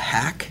Gogh was a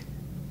hack,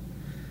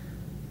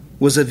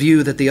 was a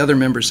view that the other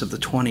members of the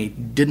 20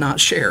 did not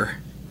share.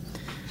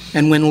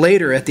 And when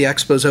later at the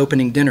Expo's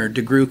opening dinner,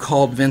 de Grue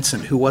called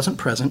Vincent, who wasn't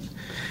present,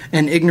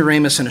 an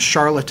ignoramus and a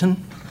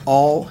charlatan,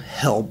 all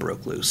hell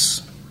broke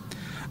loose.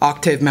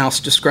 Octave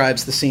Mauss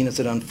describes the scene as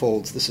it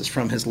unfolds. This is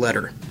from his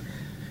letter.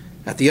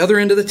 At the other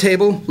end of the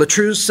table,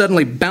 Latreuse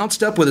suddenly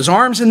bounced up with his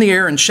arms in the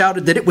air and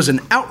shouted that it was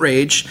an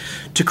outrage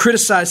to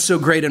criticize so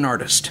great an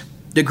artist.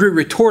 De Grue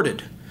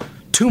retorted.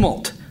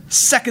 Tumult.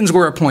 Seconds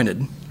were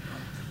appointed.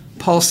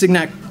 Paul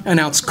Signac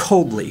announced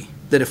coldly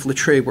that if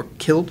Lautrec were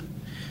killed,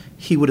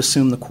 he would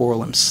assume the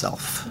quarrel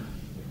himself.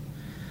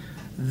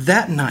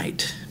 That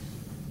night,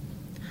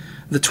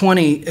 the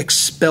 20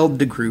 expelled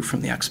de Grue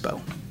from the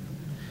Expo.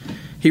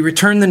 He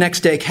returned the next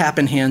day cap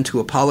in hand to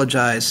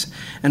apologize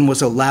and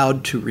was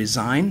allowed to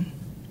resign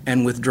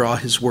and withdraw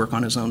his work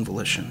on his own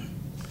volition.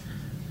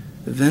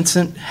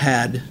 Vincent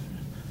had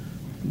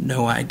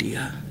no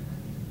idea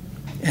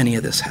any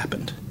of this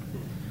happened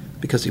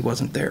because he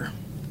wasn't there.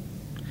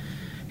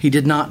 He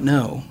did not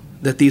know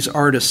that these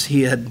artists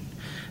he had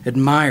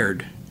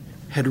admired,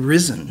 had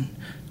risen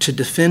to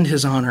defend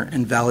his honor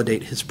and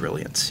validate his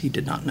brilliance. He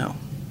did not know.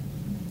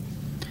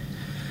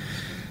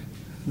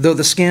 Though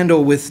the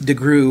scandal with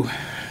Degrue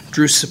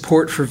drew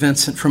support for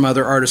Vincent from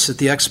other artists at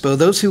the expo,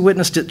 those who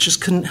witnessed it just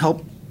couldn't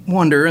help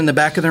wonder in the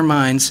back of their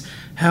minds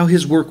how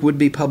his work would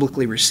be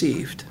publicly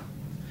received,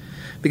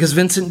 because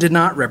Vincent did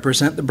not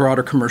represent the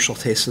broader commercial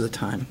taste of the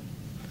time.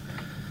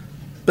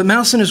 But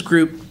Mouse and his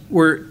group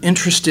were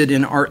interested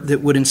in art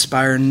that would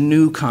inspire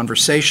new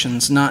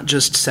conversations, not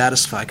just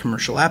satisfy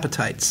commercial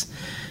appetites.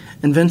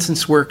 And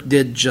Vincent's work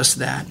did just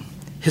that.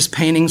 His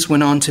paintings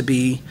went on to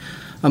be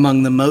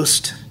among the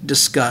most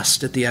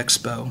discussed at the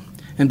expo.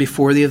 And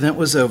before the event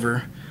was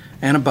over,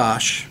 Anna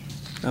Bosch,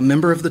 a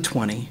member of the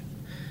 20,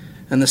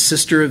 and the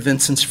sister of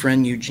Vincent's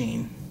friend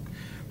Eugene,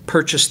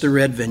 purchased the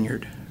Red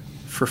Vineyard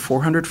for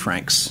 400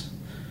 francs,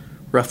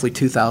 roughly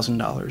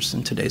 $2,000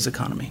 in today's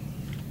economy.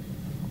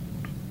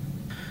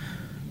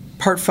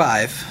 Part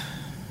 5,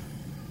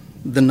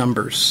 the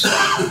numbers.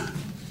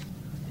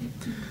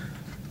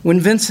 When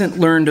Vincent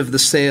learned of the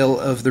sale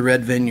of the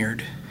Red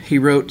Vineyard, he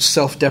wrote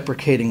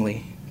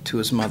self-deprecatingly to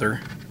his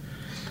mother,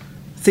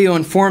 "Theo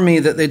informed me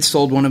that they'd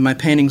sold one of my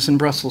paintings in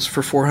Brussels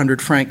for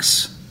 400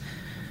 francs.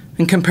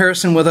 In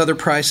comparison with other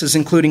prices,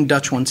 including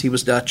Dutch ones," he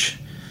was Dutch,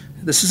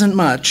 "this isn't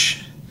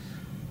much,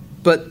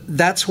 but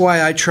that's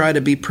why I try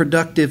to be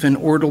productive in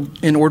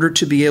order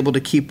to be able to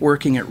keep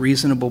working at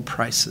reasonable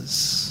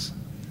prices.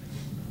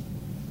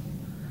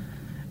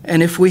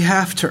 And if we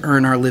have to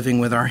earn our living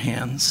with our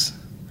hands,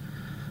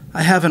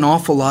 I have an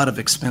awful lot of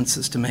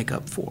expenses to make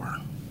up for."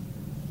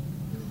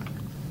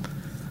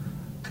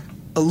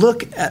 A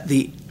look at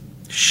the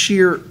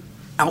sheer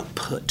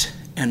output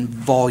and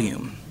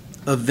volume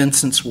of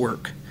Vincent's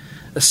work,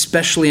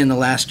 especially in the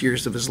last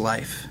years of his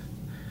life,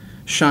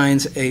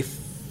 shines a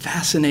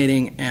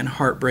fascinating and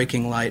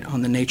heartbreaking light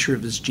on the nature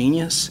of his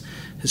genius,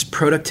 his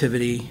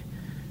productivity,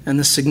 and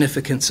the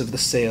significance of the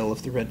sale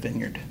of the Red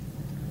Vineyard.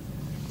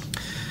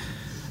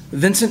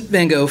 Vincent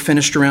van Gogh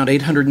finished around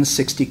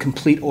 860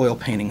 complete oil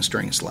paintings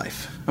during his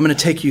life. I'm going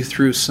to take you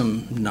through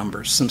some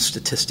numbers, some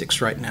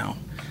statistics right now.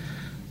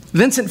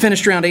 Vincent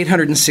finished around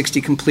 860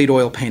 complete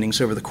oil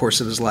paintings over the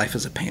course of his life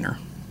as a painter.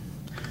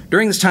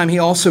 During this time, he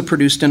also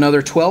produced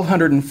another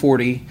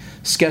 1,240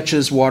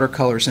 sketches,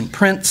 watercolors, and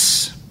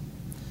prints.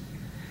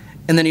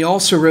 And then he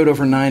also wrote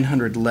over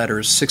 900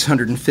 letters,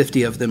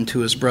 650 of them to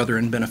his brother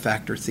and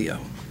benefactor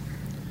Theo.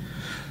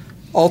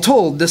 All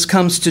told, this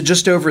comes to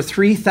just over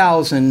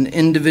 3,000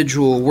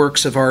 individual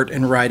works of art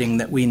and writing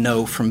that we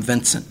know from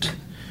Vincent.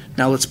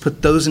 Now let's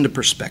put those into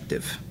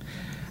perspective.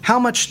 How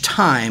much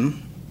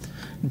time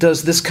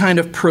does this kind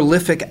of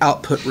prolific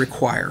output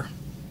require?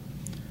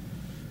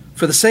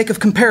 For the sake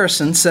of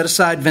comparison, set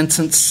aside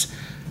Vincent's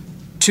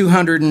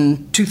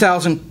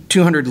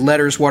 2,200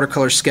 letters,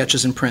 watercolors,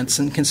 sketches, and prints,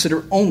 and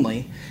consider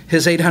only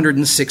his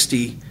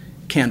 860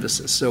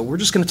 canvases. So we're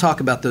just going to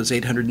talk about those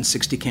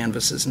 860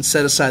 canvases and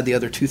set aside the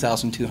other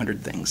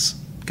 2,200 things.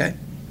 Okay?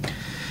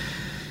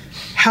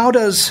 How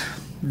does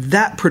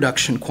that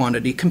production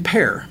quantity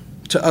compare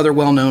to other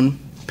well-known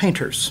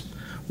painters?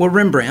 Well,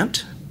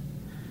 Rembrandt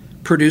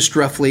produced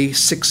roughly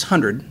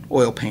 600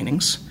 oil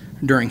paintings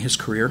during his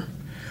career,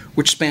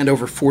 which spanned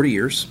over 40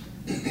 years.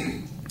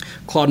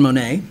 Claude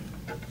Monet,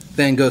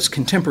 Van Gogh's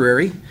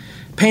contemporary,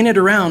 painted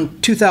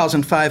around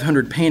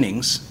 2,500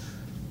 paintings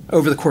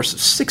over the course of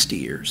 60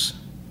 years.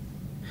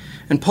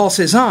 And Paul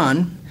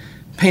Cézanne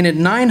painted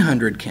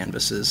 900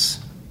 canvases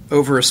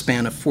over a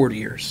span of 40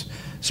 years.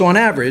 So on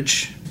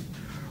average,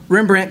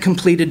 Rembrandt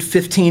completed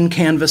 15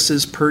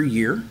 canvases per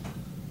year.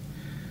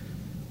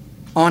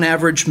 On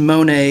average,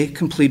 Monet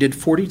completed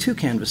 42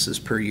 canvases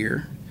per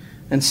year,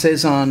 and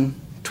Cézanne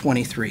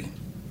 23.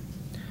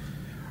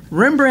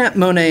 Rembrandt,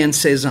 Monet, and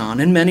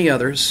Cézanne, and many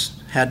others,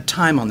 had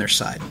time on their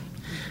side.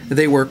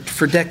 They worked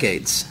for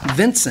decades.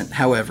 Vincent,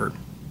 however,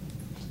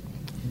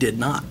 did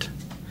not.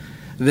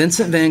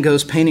 Vincent van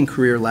Gogh's painting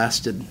career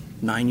lasted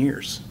 9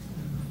 years.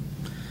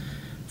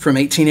 From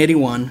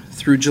 1881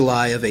 through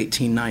July of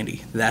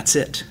 1890. That's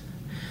it.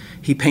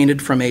 He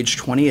painted from age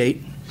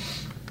 28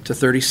 to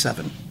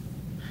 37.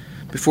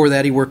 Before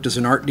that, he worked as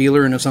an art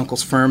dealer in his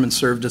uncle's firm and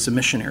served as a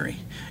missionary.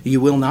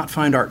 You will not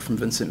find art from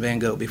Vincent van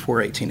Gogh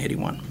before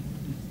 1881.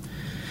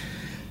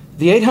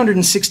 The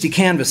 860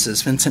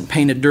 canvases Vincent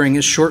painted during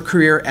his short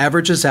career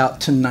averages out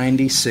to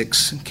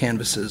 96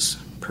 canvases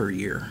per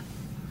year.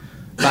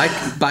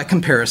 By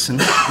comparison,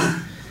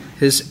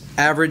 his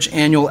average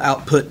annual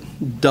output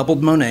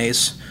doubled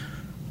Monet's,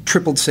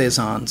 tripled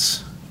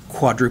Cézanne's,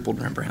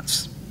 quadrupled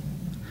Rembrandt's.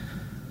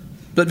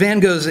 But Van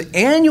Gogh's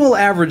annual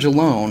average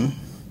alone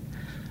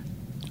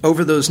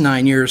over those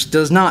 9 years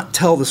does not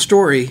tell the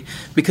story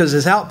because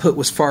his output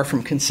was far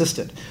from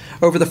consistent.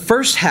 Over the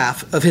first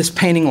half of his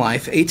painting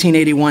life,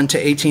 1881 to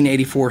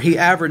 1884, he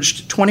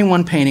averaged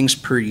 21 paintings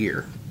per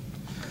year.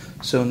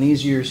 So in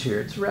these years here,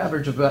 it's an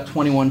average of about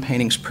 21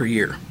 paintings per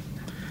year.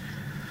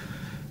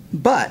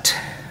 But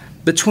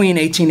between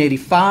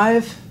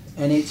 1885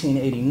 and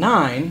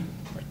 1889,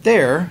 right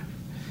there,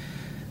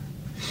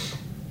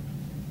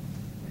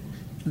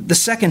 the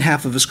second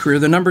half of his career,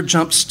 the number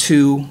jumps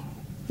to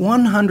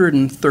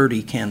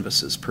 130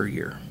 canvases per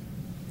year.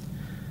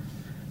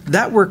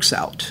 That works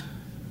out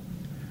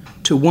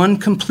to one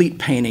complete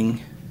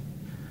painting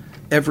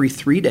every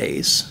 3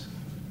 days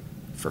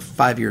for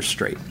 5 years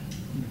straight.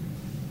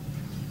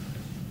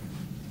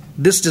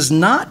 This does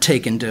not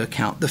take into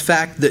account the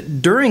fact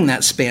that during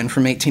that span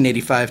from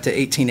 1885 to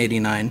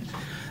 1889,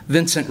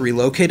 Vincent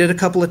relocated a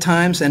couple of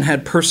times and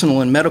had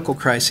personal and medical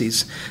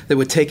crises that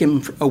would take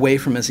him away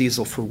from his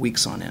easel for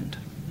weeks on end.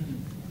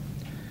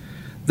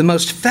 The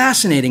most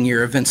fascinating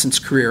year of Vincent's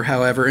career,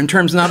 however, in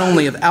terms not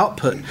only of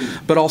output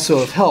but also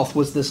of health,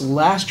 was this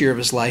last year of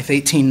his life,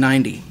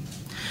 1890,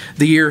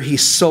 the year he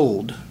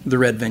sold the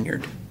Red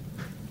Vineyard.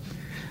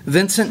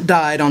 Vincent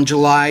died on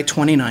July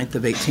 29th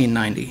of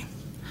 1890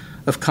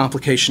 of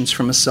complications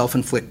from a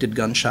self-inflicted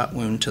gunshot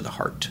wound to the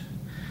heart.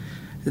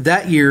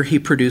 That year, he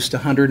produced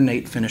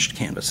 108 finished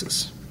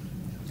canvases.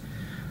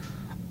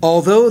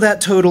 Although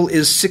that total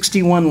is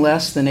 61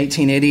 less than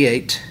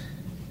 1888,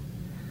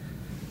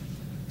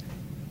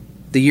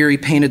 the year he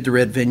painted the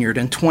Red Vineyard,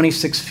 and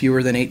 26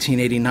 fewer than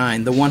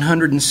 1889, the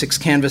 106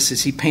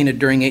 canvases he painted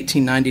during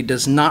 1890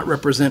 does not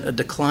represent a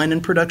decline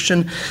in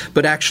production,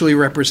 but actually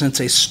represents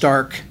a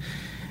stark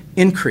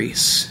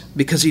increase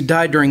because he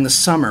died during the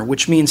summer,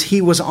 which means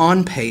he was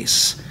on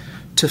pace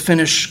to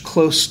finish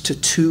close to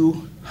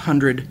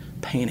 200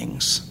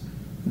 paintings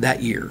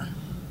that year.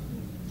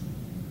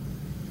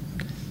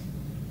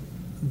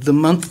 The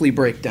monthly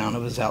breakdown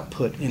of his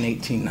output in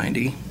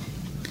 1890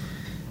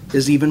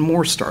 is even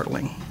more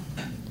startling.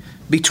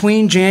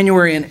 Between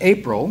January and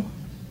April,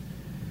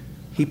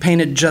 he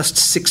painted just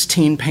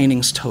 16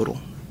 paintings total,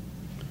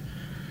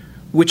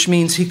 which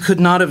means he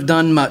could not have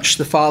done much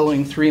the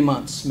following 3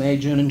 months, May,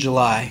 June, and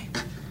July,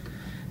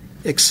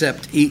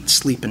 except eat,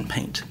 sleep, and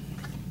paint.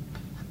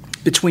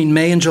 Between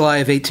May and July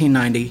of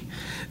 1890,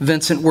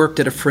 Vincent worked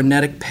at a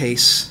frenetic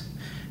pace,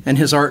 and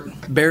his art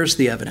bears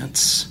the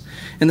evidence.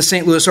 In the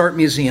St. Louis Art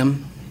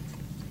Museum,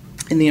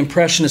 in the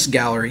Impressionist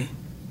Gallery,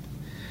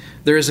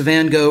 there is a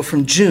Van Gogh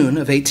from June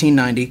of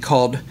 1890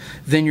 called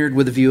Vineyard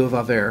with a View of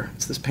Auvergne.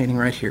 It's this painting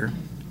right here.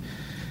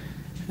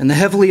 And the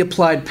heavily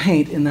applied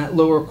paint in that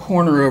lower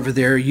corner over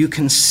there, you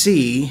can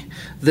see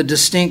the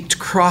distinct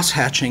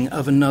cross-hatching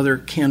of another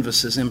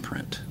canvas's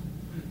imprint,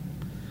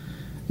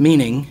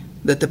 meaning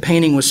that the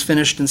painting was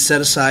finished and set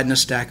aside in a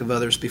stack of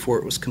others before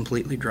it was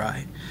completely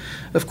dry.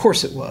 Of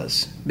course it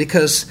was,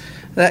 because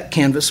that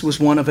canvas was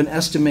one of an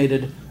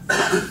estimated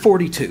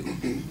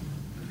 42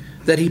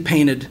 that he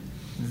painted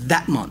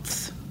that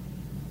month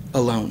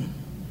alone.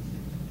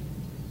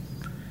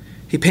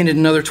 He painted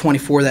another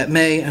 24 that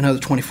May, another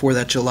 24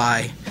 that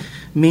July,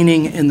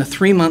 meaning in the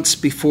 3 months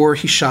before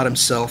he shot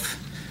himself,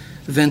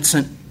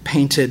 Vincent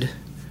painted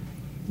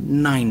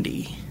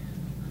 90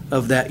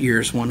 of that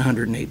year's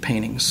 108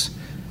 paintings.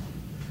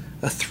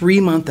 A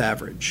 3-month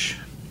average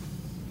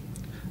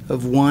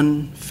of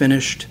one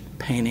finished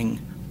painting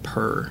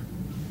per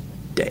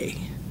day.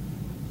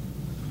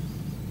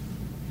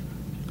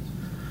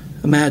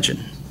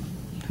 Imagine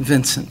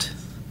Vincent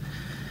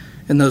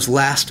in those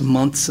last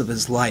months of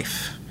his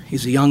life.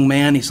 He's a young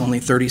man, he's only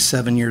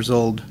 37 years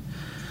old,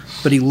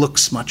 but he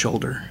looks much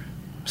older.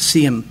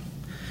 See him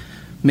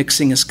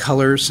mixing his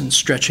colors and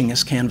stretching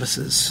his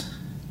canvases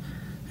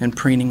and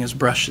preening his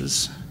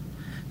brushes.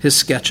 His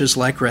sketches,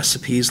 like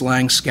recipes,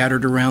 lying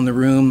scattered around the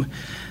room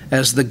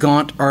as the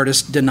gaunt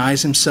artist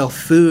denies himself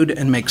food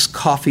and makes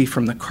coffee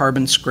from the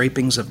carbon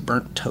scrapings of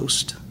burnt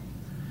toast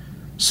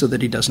so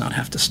that he does not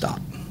have to stop.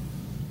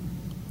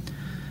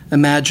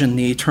 Imagine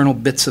the eternal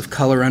bits of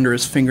color under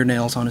his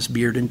fingernails, on his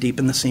beard, and deep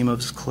in the seam of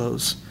his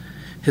clothes.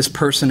 His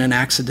person an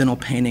accidental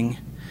painting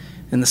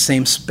in the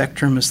same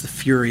spectrum as the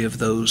fury of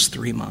those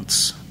 3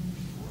 months.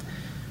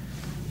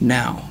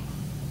 Now,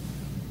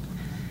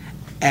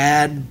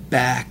 add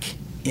back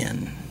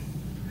in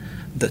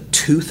the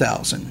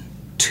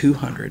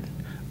 2,200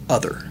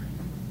 other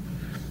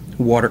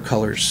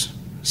watercolors,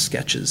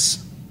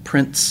 sketches,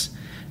 prints,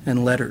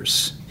 and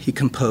letters he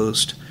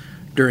composed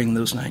during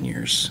those 9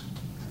 years.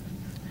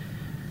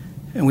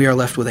 And we are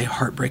left with a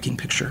heartbreaking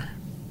picture.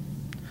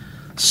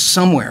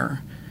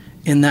 Somewhere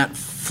in that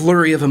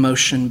flurry of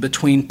emotion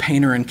between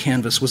painter and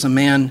canvas was a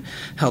man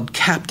held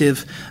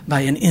captive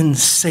by an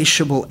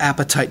insatiable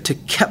appetite to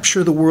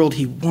capture the world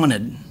he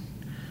wanted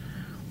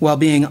while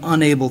being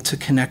unable to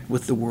connect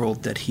with the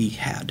world that he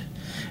had.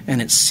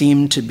 And it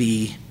seemed to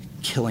be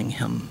killing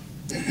him.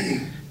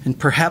 And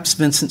perhaps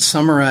Vincent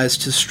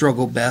summarized his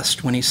struggle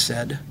best when he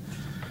said,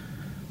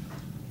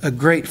 "A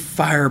great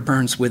fire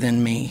burns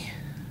within me,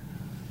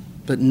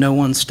 but no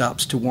one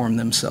stops to warm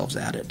themselves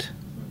at it,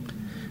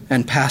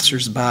 and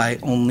passers-by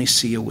only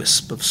see a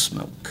wisp of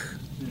smoke."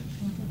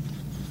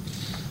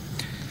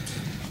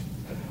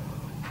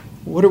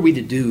 What are we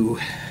to do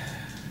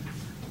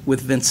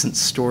with Vincent's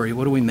story?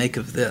 What do we make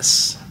of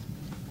this?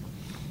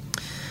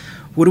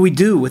 What do we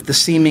do with the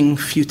seeming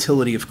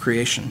futility of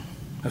creation,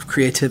 of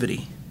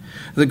creativity,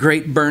 the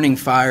great burning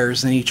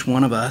fires in each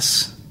one of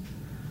us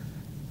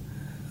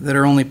that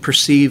are only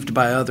perceived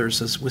by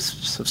others as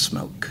wisps of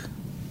smoke?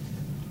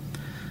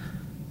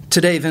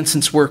 Today,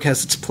 Vincent's work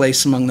has its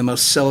place among the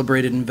most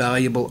celebrated and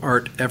valuable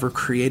art ever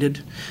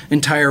created.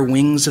 Entire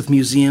wings of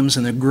museums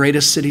in the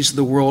greatest cities of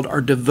the world are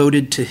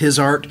devoted to his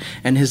art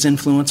and his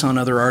influence on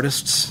other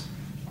artists.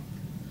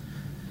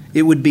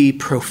 It would be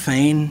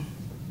profane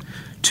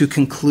to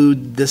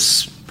conclude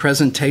this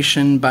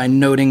presentation by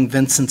noting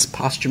Vincent's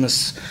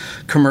posthumous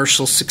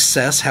commercial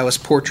success, how his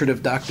portrait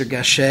of Dr.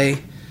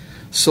 Gachet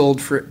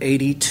sold for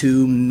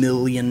 $82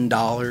 million in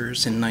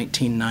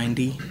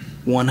 1990,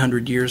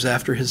 100 years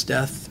after his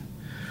death,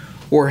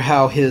 or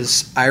how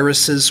his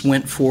irises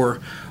went for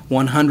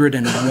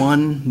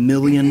 $101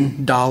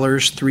 million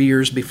 3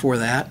 years before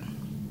that.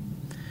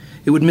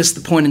 It would miss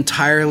the point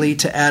entirely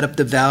to add up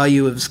the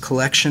value of his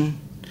collection,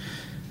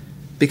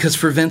 because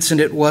for Vincent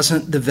it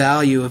wasn't the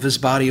value of his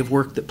body of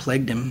work that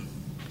plagued him.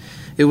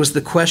 It was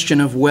the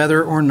question of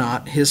whether or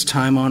not his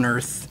time on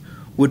earth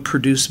would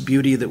produce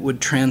beauty that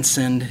would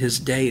transcend his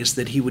days,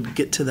 that he would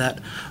get to that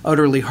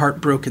utterly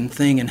heartbroken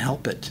thing and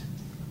help it.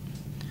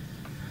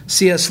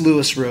 C.S.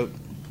 Lewis wrote,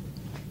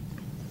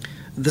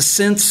 "The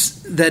sense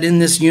that in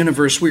this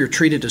universe we are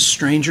treated as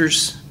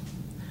strangers,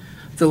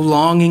 the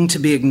longing to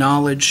be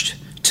acknowledged,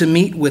 to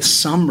meet with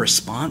some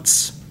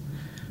response,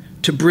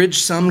 to bridge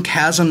some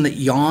chasm that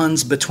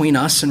yawns between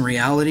us and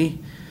reality,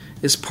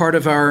 is part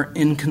of our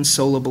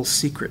inconsolable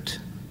secret."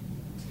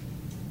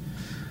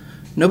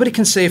 Nobody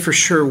can say for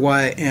sure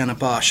why Anna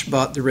Bosch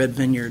bought the Red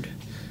Vineyard,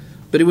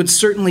 but it would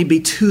certainly be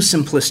too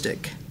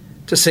simplistic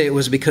to say it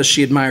was because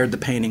she admired the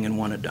painting and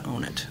wanted to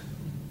own it.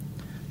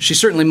 She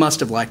certainly must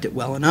have liked it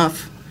well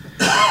enough,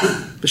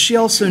 but she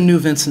also knew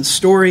Vincent's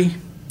story.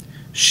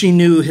 She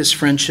knew his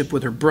friendship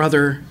with her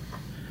brother,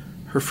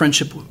 her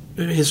friendship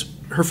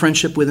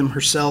with him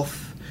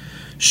herself.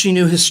 She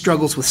knew his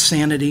struggles with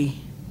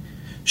sanity.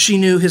 She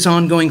knew his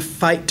ongoing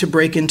fight to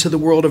break into the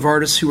world of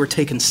artists who were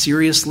taken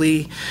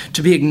seriously,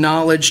 to be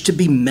acknowledged, to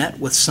be met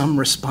with some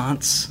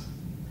response.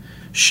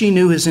 She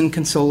knew his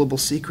inconsolable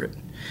secret.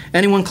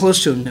 Anyone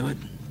close to him knew it.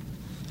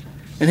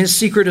 And his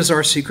secret is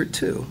our secret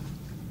too.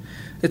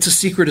 It's a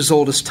secret as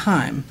old as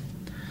time,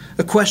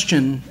 a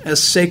question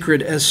as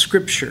sacred as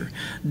Scripture.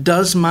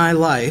 Does my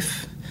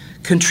life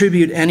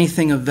contribute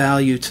anything of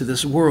value to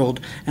this world,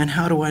 and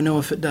how do I know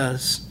if it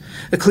does?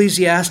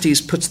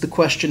 Ecclesiastes puts the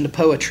question to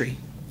poetry.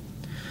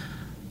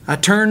 "I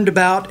turned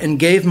about and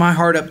gave my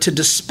heart up to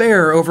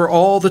despair over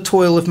all the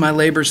toil of my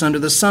labors under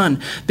the sun,"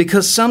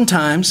 because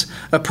sometimes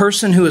a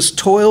person who has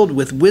toiled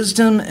with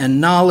wisdom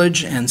and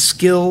knowledge and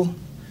skill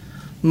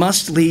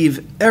must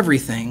leave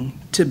everything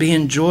to be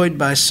enjoyed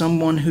by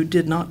someone who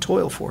did not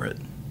toil for it.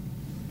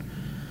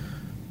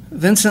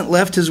 Vincent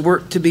left his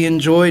work to be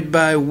enjoyed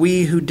by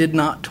we who did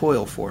not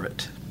toil for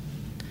it.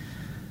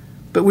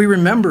 But we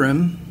remember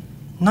him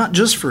not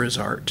just for his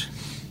art.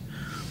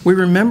 We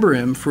remember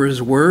him for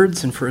his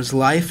words and for his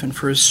life and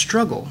for his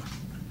struggle.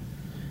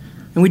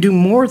 And we do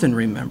more than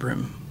remember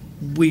him.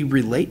 We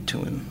relate to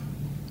him.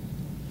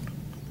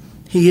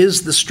 He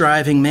is the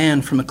striving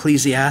man from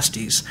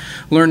Ecclesiastes,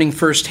 learning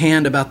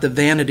firsthand about the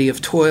vanity of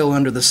toil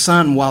under the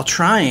sun while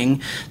trying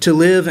to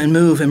live and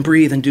move and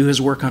breathe and do his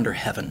work under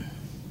heaven.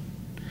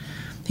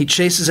 He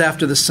chases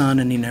after the sun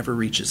and he never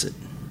reaches it.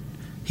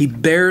 He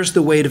bears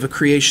the weight of a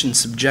creation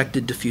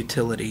subjected to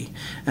futility,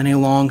 and he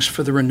longs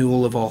for the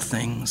renewal of all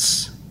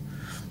things.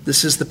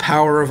 This is the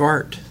power of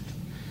art.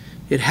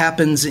 It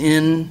happens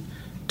in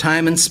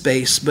time and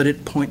space, but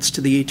it points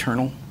to the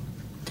eternal.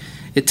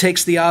 It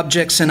takes the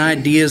objects and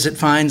ideas it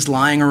finds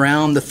lying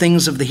around, the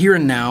things of the here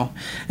and now,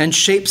 and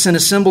shapes and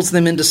assembles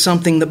them into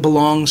something that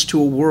belongs to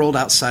a world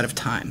outside of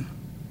time.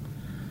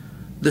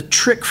 The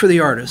trick for the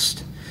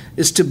artist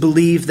is to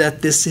believe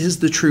that this is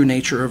the true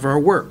nature of our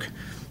work,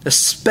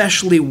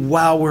 especially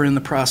while we're in the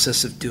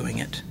process of doing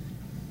it,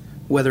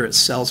 whether it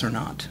sells or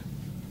not.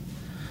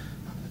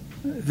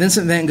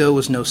 Vincent van Gogh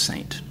was no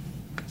saint,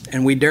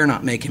 and we dare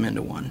not make him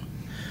into one.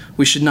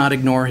 We should not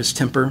ignore his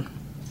temper,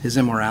 his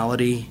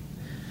immorality,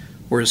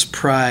 or his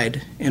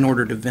pride in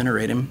order to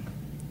venerate him.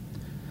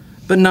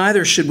 But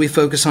neither should we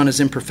focus on his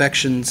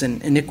imperfections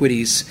and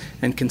iniquities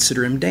and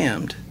consider him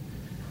damned,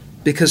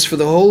 because for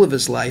the whole of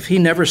his life, he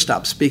never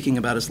stopped speaking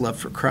about his love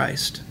for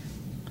Christ.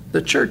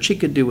 The church he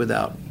could do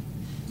without.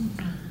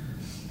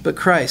 But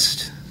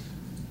Christ,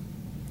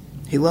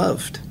 he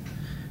loved.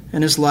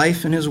 And his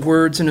life and his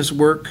words and his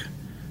work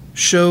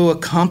show a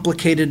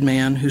complicated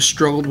man who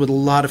struggled with a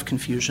lot of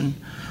confusion,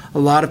 a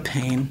lot of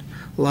pain,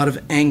 a lot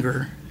of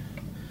anger.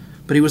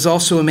 But he was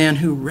also a man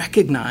who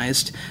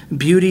recognized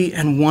beauty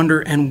and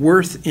wonder and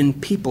worth in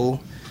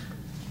people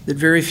that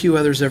very few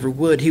others ever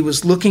would. He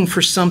was looking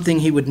for something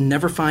he would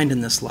never find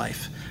in this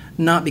life,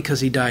 not because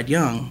he died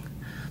young,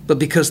 but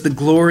because the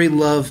glory,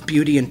 love,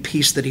 beauty, and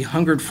peace that he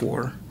hungered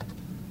for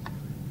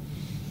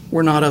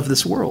were not of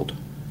this world.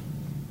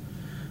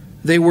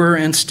 They were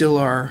and still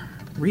are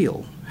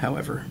real,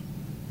 however,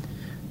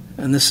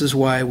 and this is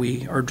why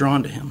we are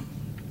drawn to him.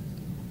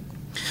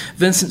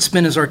 Vincent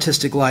spent his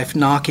artistic life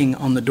knocking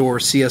on the door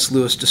C.S.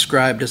 Lewis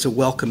described as a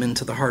welcome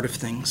into the heart of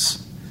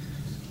things.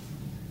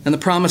 And the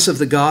promise of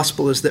the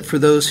gospel is that for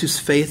those whose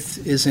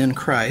faith is in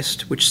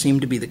Christ, which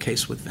seemed to be the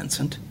case with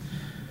Vincent,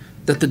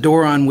 that the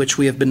door on which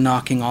we have been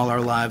knocking all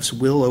our lives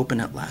will open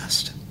at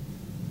last.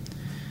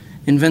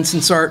 In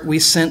Vincent's art, we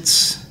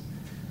sense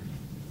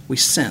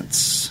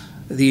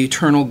the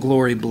eternal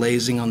glory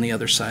blazing on the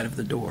other side of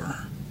the door,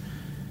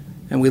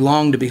 and we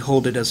long to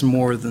behold it as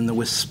more than the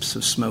wisps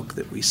of smoke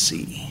that we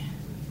see.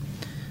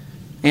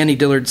 Annie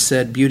Dillard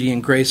said, "Beauty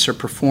and grace are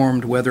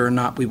performed whether or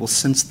not we will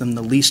sense them.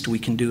 The least we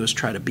can do is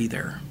try to be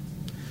there."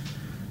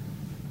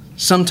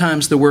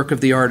 Sometimes the work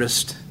of the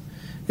artist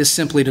is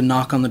simply to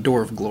knock on the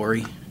door of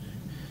glory,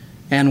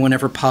 and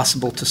whenever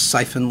possible to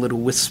siphon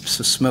little wisps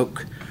of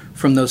smoke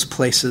from those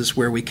places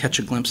where we catch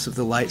a glimpse of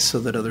the light so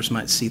that others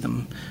might see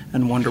them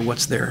and wonder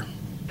what's there.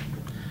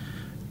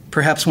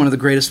 Perhaps one of the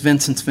greatest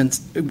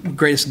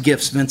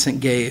gifts Vincent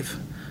gave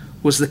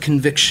was the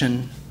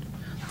conviction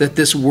that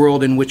this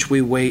world in which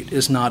we wait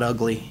is not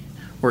ugly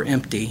or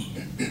empty.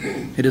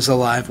 It is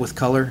alive with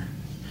color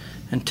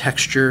and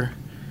texture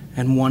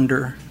and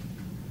wonder,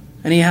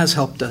 and he has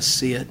helped us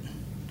see it.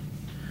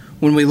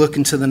 When we look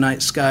into the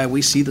night sky,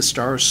 we see the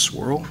stars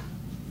swirl.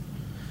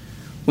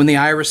 When the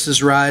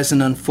irises rise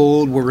and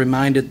unfold, we're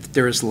reminded that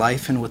there is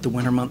life in what the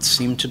winter months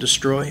seem to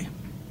destroy.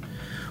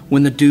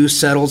 When the dew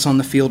settles on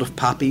the field of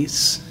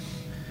poppies,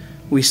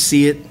 we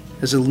see it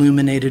as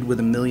illuminated with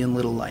a million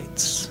little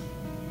lights.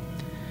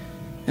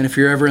 And if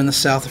you're ever in the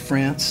south of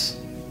France,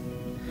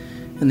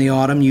 in the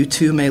autumn, you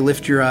too may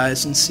lift your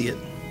eyes and see it.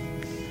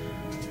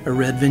 A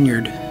red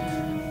vineyard,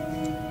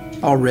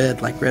 all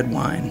red like red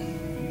wine.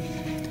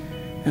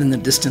 And in the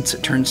distance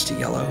it turns to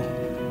yellow.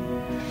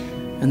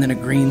 And then a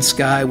green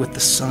sky with the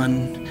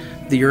sun,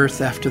 the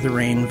earth after the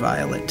rain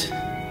violet,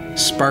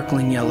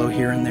 sparkling yellow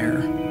here and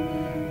there,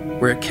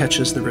 where it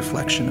catches the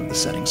reflection of the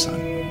setting sun.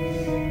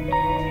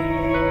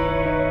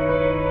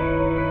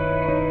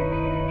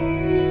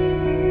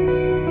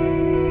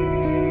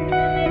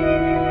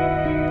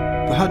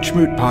 The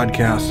Hutchmoot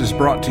Podcast is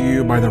brought to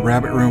you by the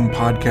Rabbit Room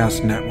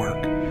Podcast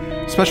Network.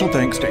 Special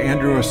thanks to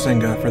Andrew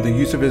Osinga for the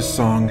use of his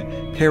song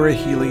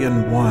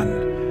Perihelion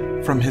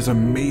 1 from his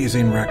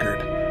amazing record,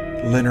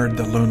 Leonard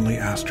the Lonely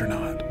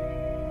Astronaut.